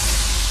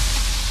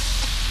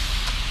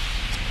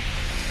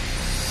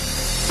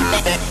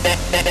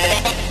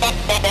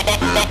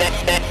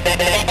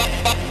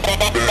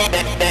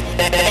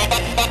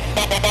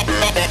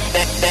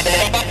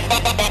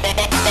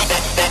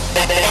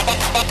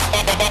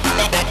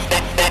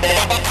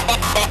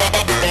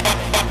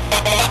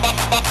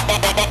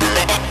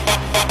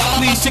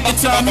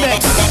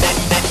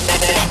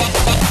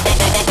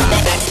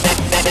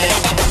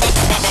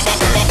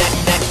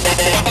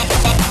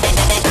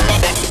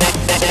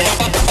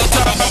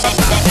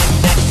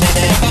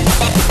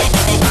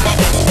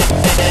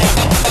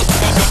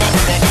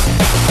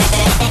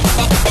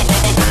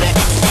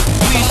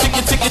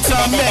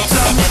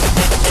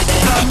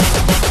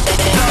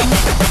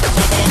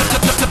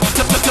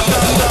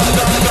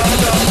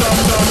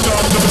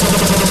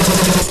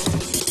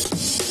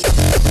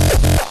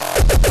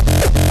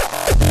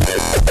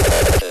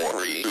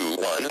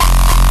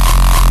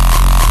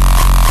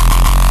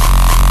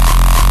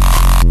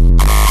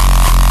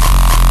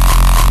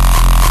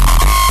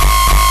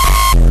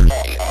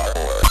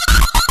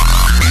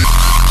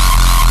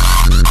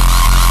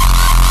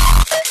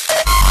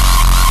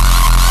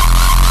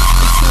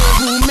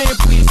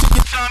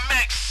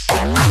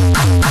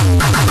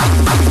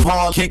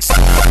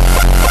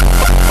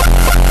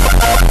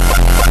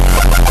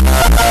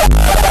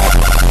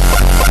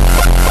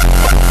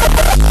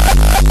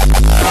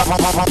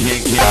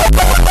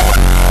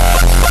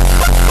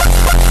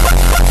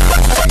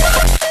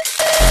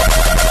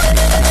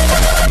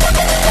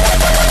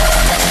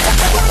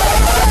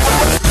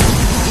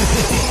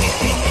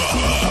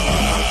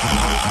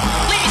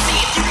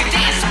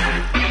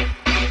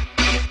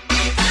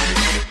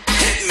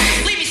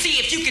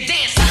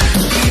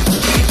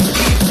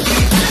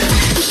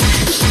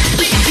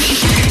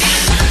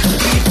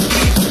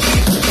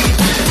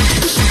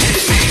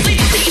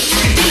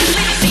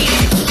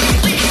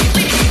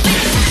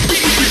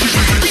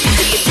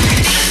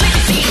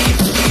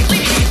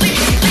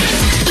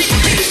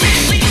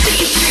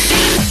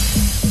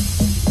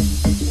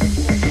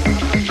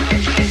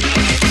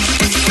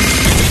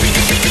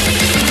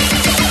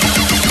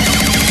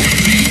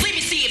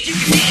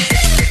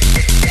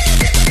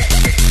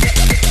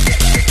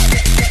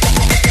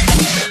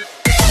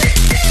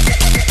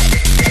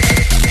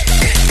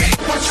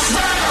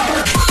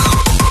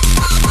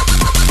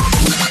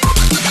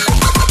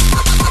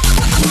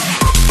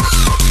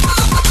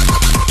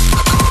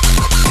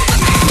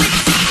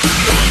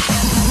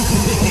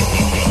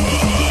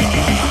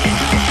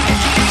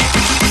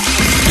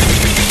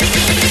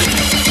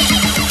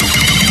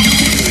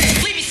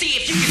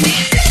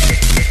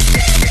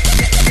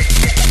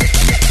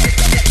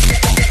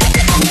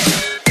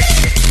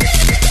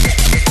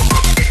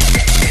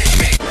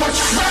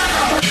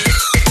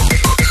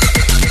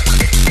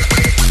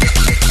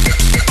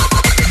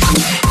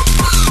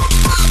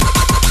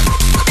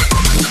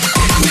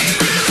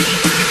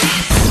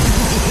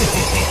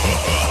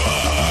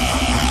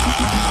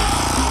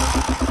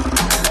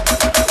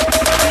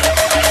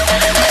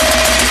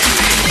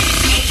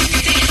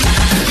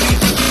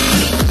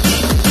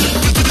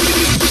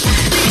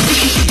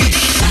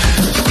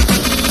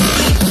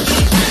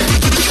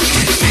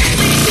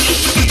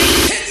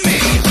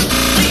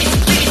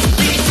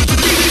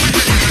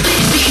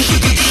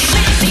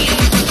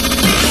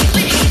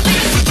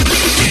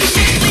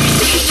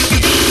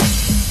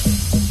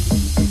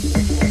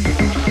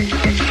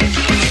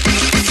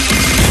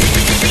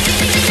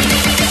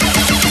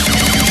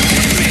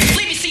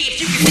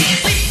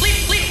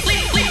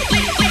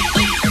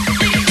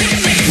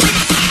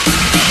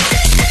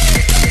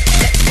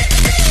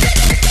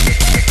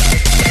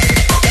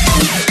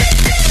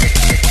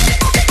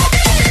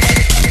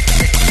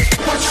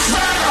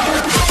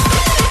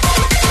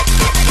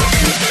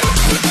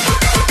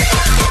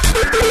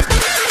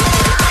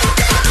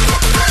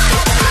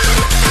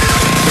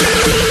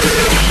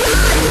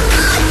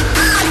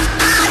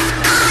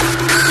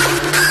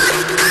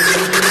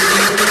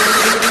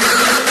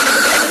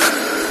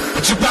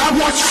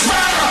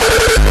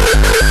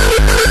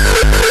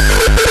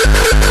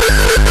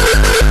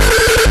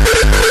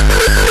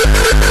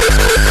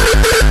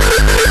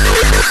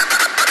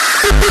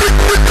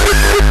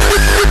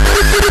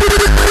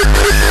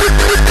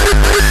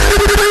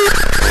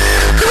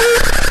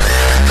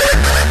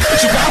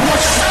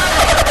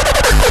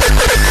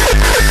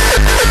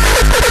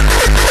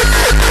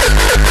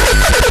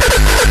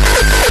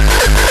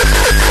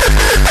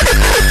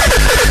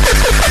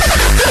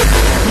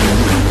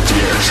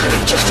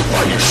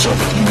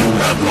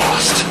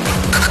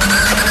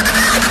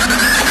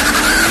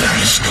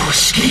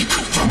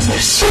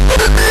 this.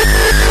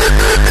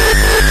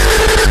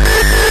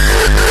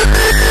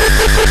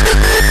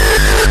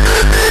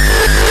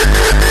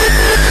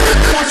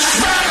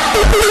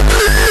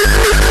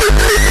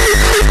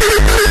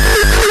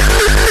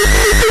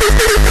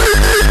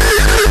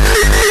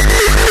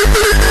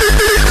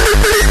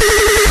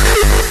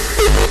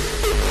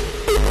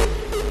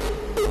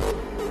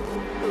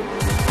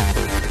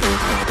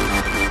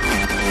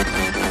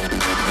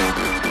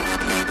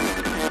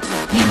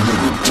 You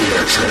wouldn't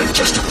dare try to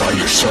justify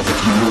yourself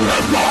if you knew I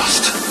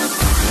lost.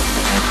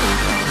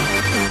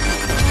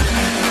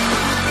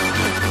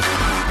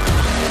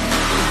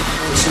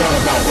 It's not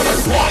about what I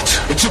want.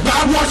 It's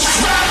about what's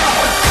fair!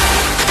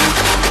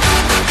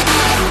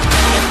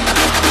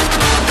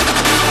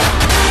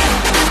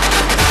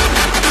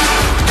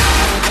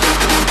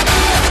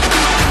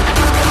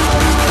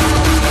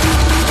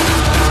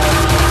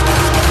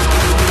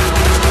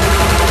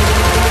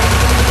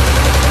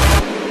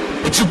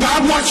 It's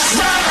about what's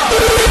fair!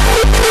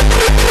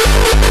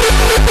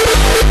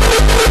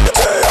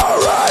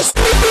 Terrorist!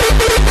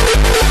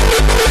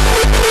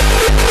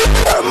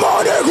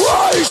 Demonic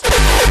race!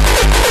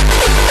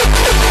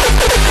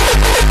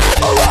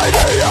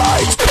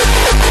 Irradiate!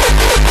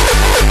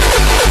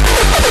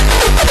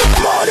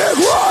 Demonic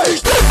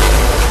race!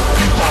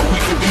 You thought we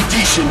could be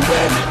decent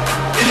men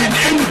in an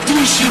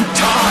indecent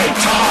time.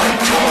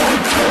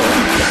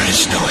 There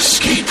is no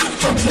escape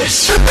from this.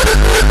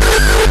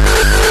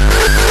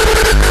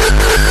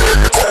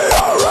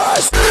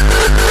 Terrorist!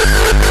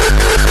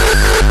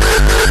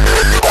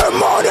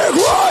 Demonic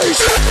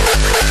race!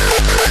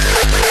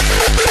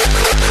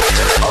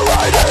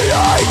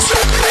 Irradiate!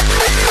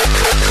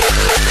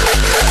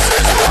 This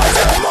is my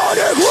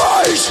demonic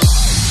race!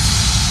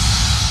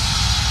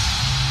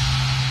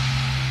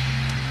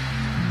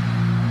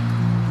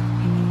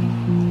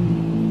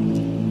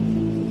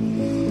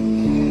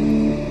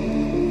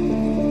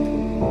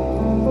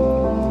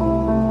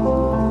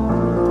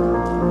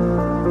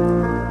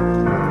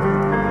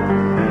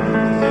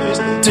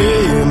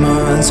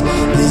 Demons,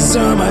 these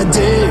are my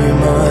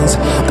demons.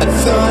 I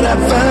thought I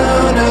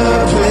found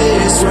a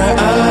place where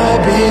I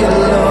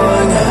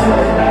belong.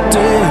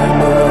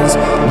 Demons,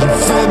 you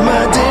fed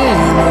my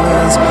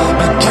demons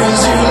because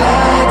you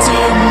lied to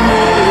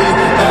me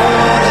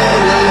all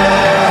along.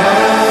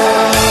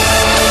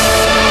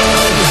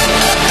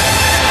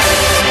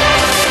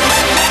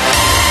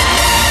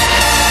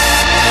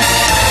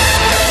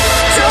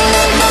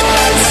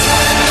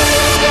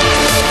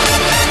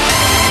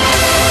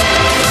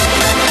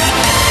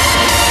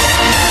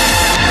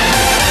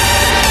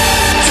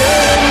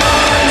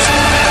 Demons.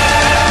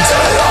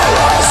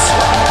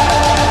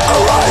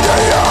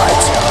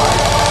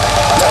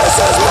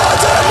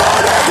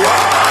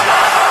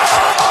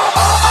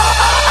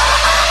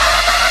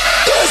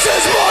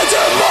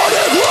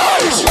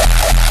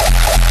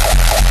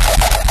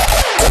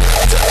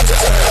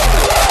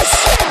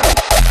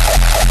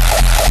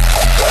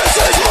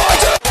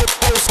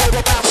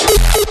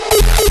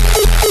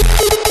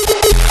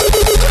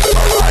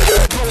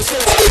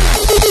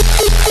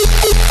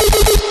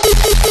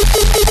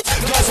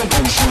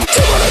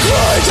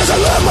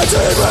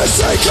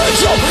 Take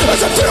control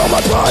as I feel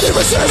my body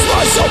resist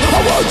my soul.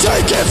 I won't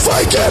take it,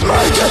 fake it,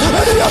 make it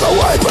any other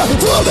way, but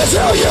through this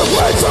hell you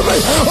wait for me.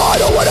 I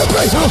don't wanna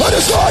be a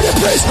destroyed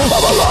piece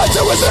of a life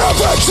that was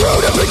never true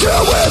to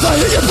begin with. I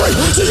hear you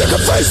breathe so you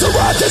can face the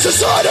wrath that's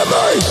inside of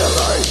me.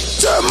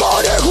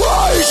 Demonic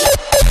rage.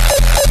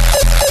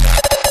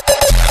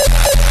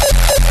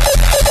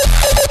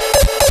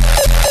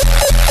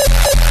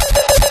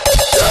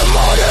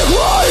 Demonic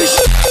rage.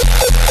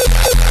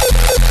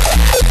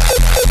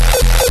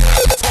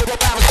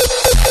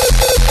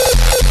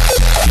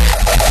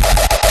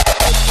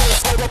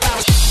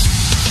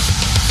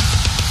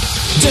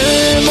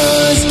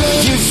 Demons,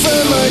 you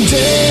found my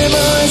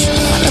demons.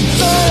 I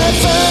thought I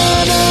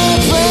found a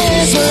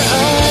place where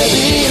I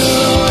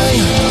belong.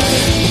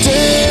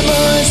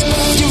 Demons,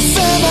 you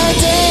found my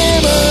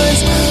demons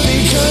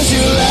because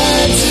you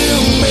lied to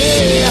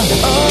me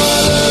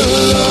all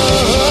along.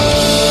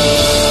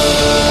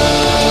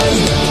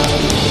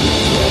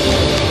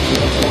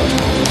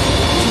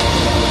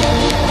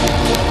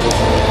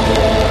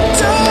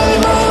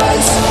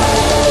 Demons.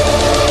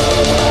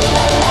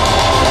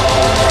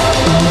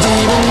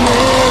 Even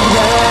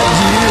without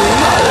you,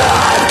 my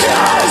life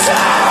goes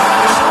on.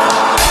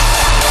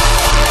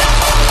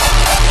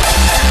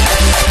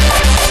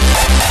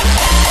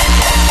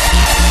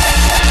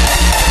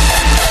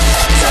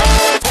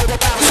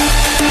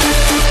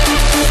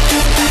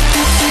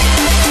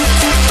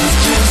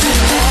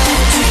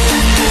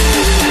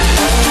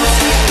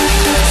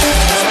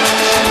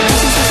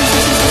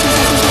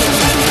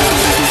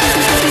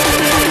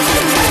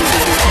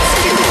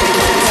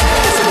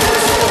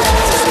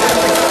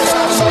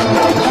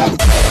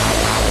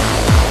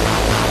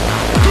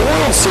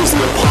 Sees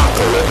the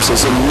apocalypse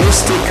as a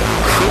mystic,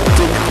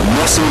 cryptic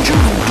messenger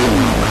of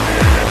doom.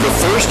 The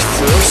first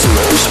four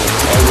seals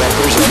are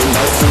represented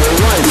by four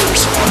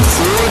riders on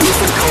four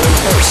different colored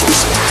horses.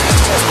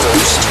 Of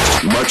course,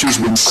 much has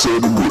been said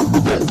and written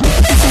about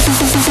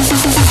them.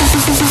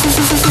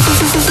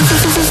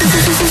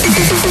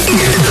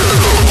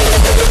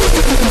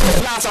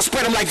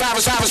 like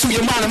virus, virus, through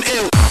your mind, I'm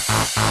ill.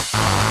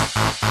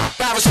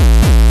 Virus.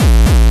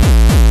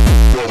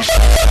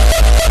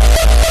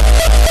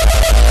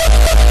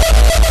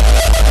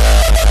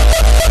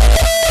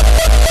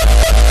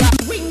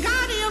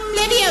 Wingardium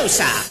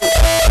Leviosa.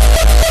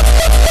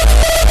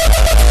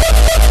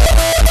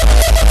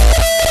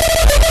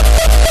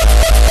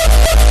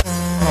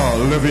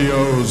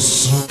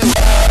 Leviosa.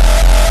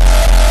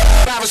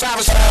 Virus,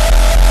 virus.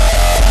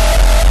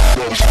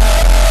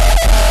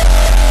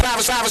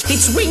 Virus, virus.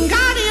 It's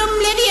Wingardium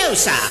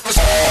Leviosa.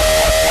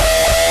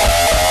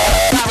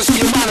 Virus, through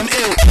your mind, I'm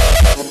ill.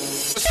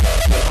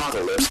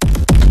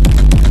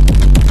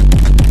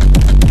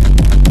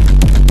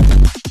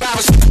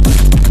 Virus.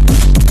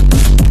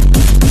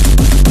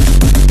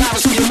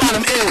 Virus, through your mind,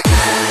 I'm ill.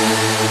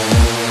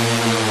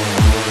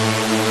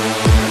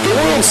 The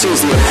world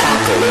sees the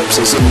apocalypse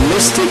as a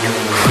mystic,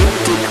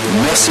 cryptic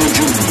message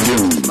of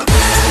doom.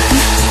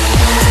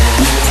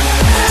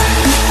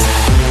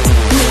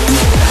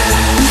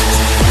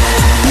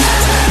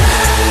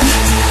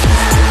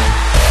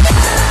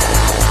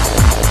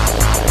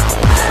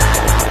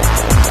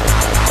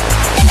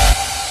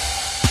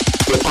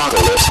 The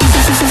apocalypse.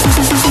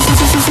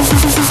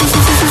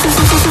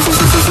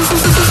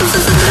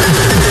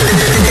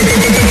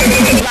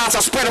 Lines, I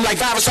spread them like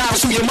virus,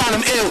 virus, through your mind,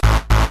 I'm ill.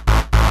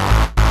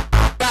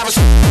 Virus.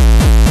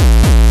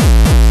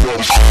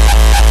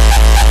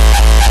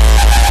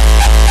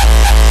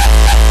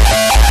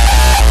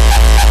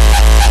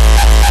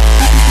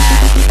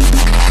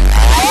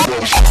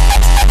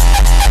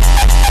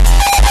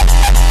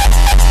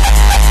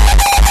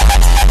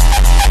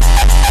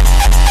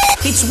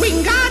 It's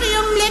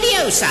Wingardium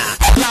Leviosa.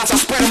 Lines, I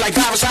spread them like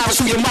virus, virus,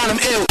 through your mind, I'm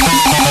ill.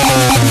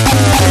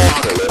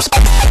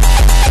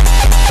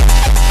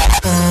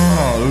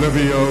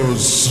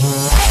 Leviosa.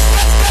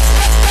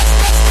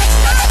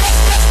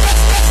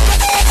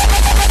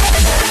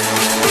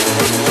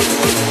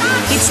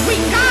 It's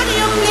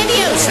Wingardium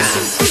Leviosa.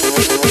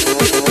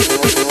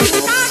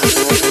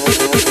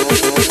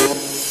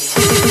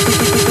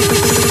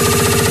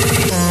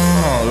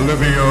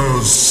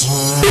 Leviosa.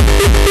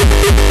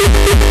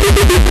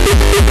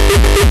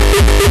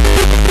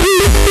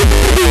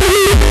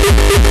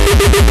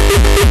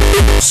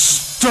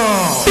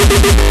 Stop.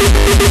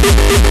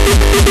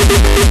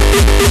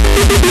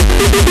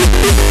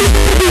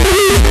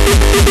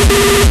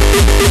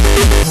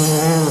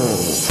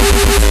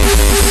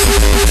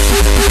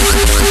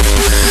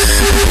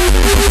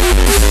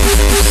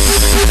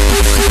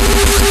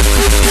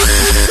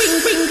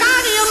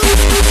 Wingardium.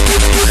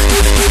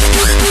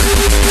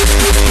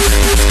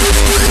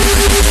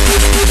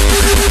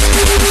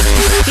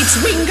 It's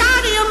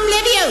Wingardium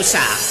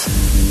Leviosa.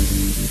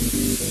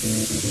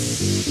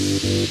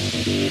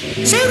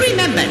 So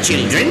remember,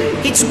 children,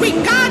 it's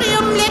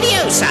Wingardium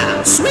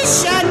Leviosa.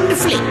 Swish and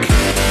flick.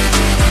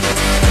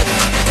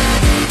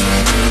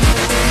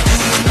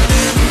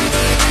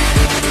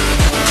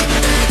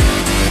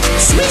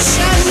 Swish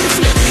and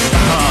flick.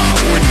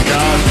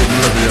 Wingardium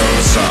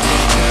Leviosa.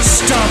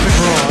 Stop it,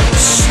 Ron.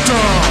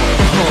 Stop.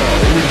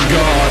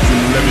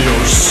 Wingardium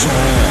Leviosa.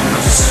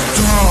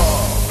 Stop.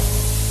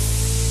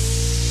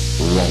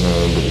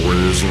 Ronald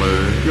Weasley,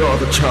 you're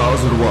the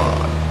chosen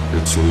one.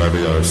 It's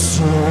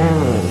Leviosa.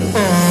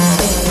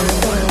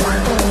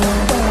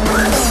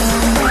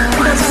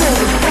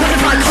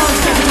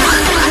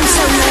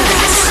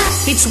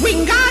 It's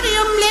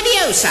Wingardium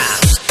Leviosa.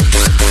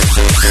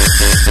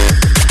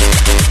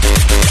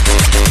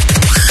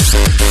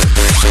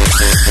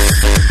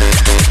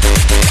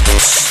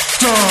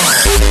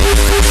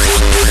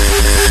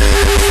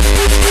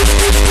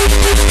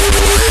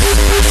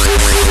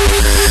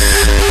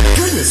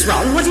 Goodness,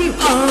 Ron, what are you...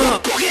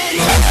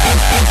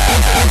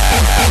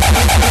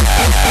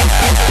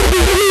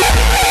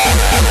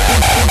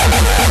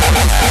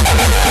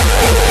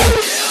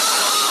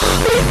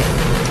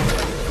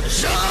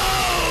 Zo,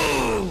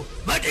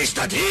 wat is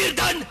dat hier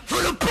dan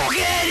voor een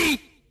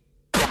poggerie?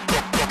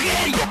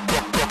 Poggerie.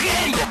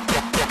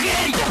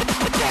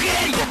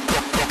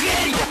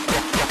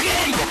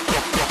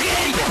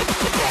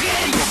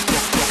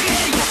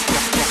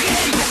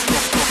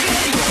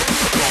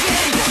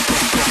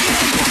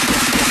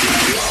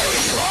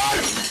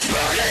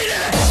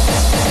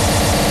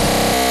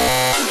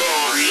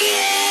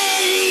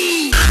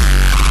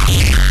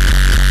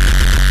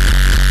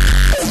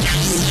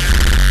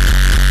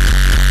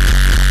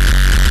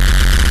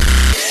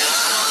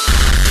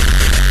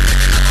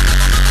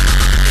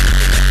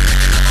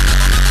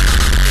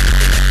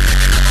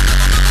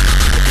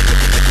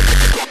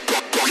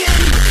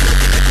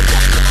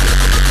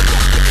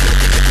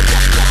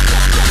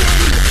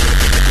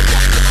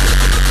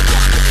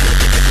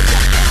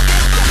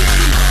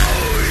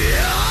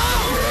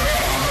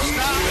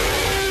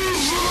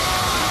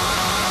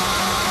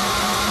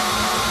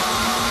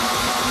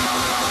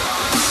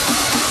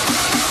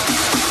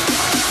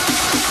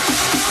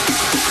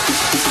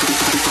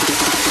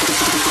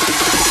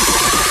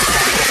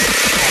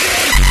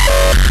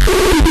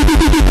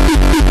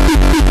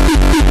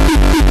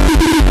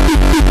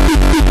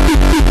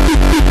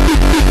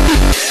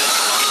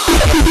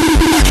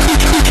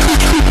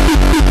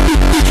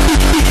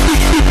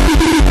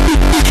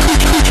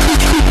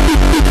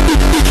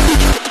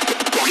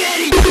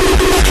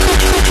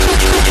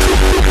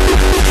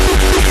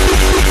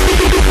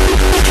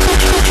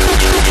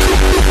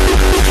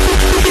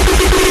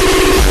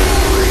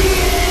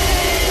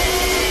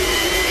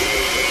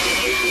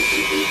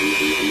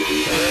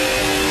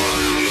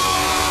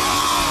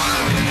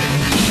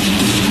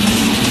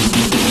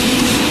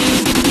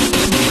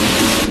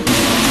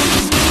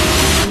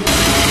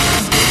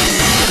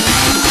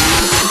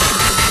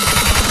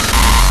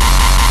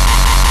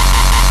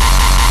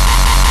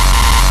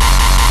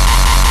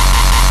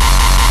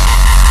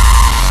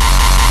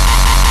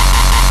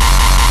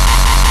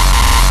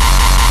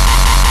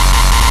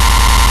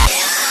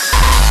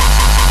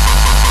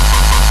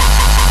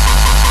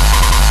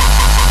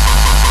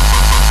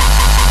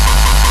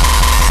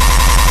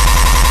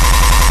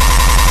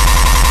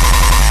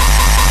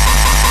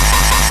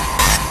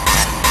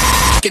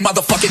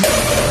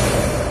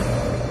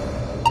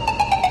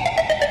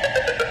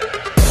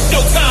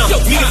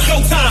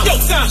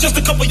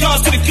 just a couple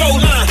yards to the goal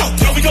line.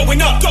 Yo, we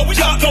going up, going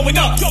up.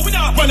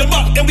 Run them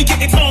up, and we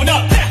getting torn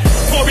up.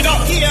 Pour it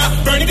up,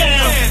 yeah, burn it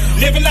down.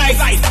 Living life,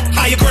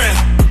 higher ground.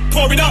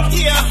 Pour it up,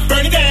 yeah,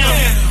 burn it down.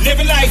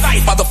 Living life,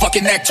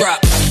 motherfucking neck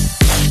drop.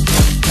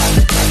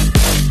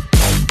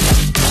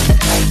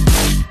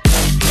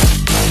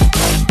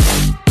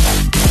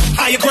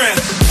 Higher ground.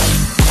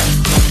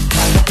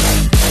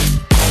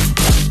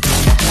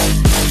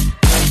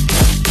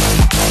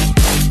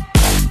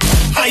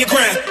 Higher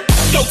ground.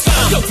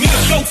 Showtime, nigga,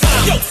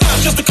 showtime.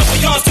 Just a couple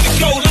yards to the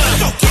goal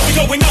line. We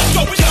going up,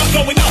 going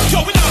up.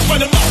 Run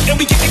them up, and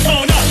we get it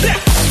torn up.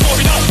 Pour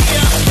it up,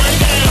 yeah, burn it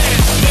down.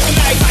 Living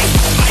life,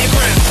 higher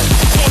ground.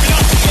 Pour it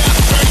up, yeah,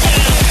 burn it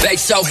down. They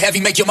so heavy,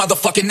 make your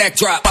motherfucking neck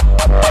drop.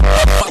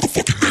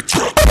 Motherfucking neck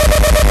drop.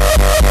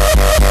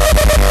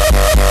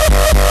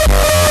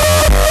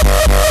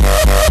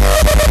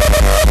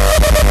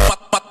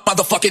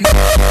 Motherfucking.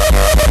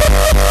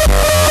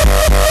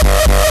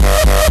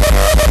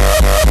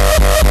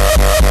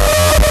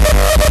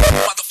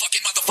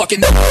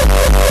 Motherfucking.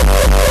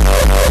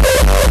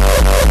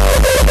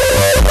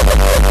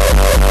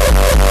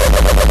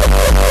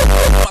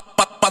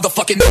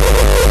 Motherfucking.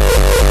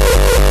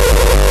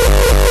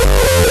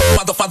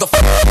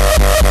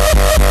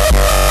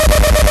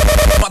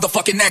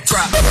 Motherfucking neck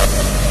drop.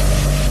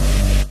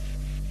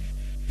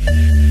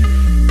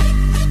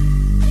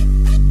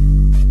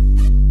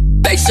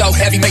 They so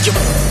heavy, make your.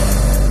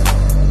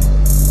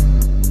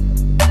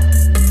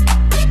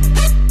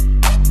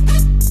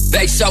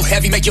 They so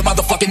heavy, make your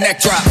motherfucking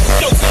neck drop.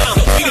 Showtime,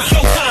 nigga,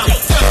 showtime.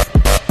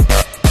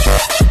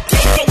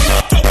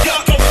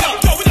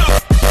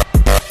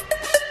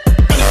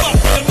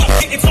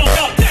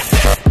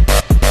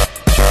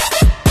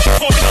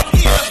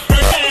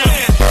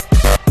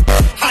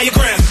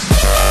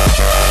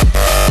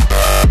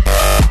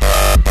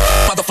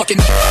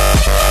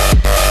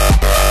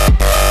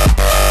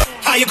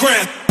 Higher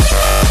ground.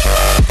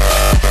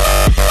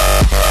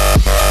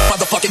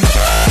 Motherfucking.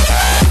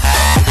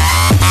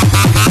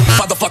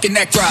 Motherfucking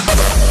neck drop.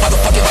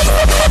 Motherfucking.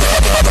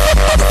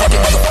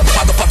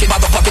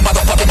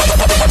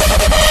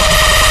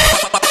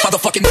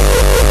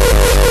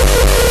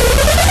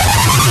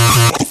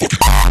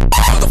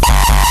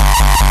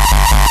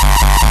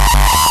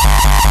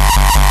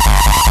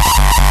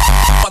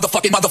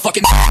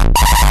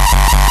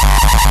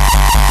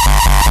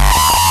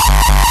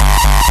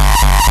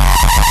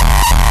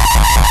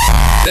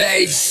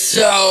 They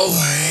so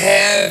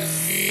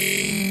heavy.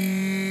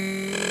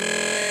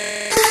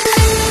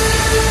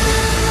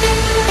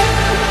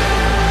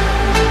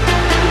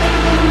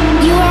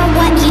 You are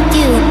what you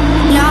do,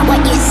 not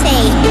what you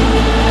say.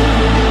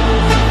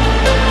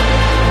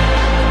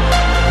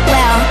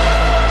 Well,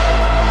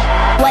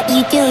 what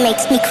you do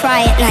makes me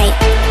cry at night.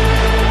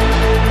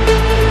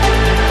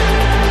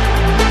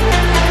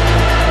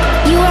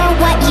 You are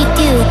what you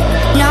do,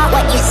 not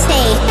what you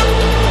say.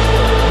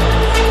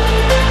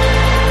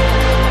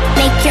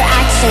 Make your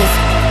actions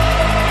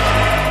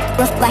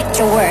reflect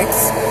your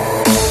words.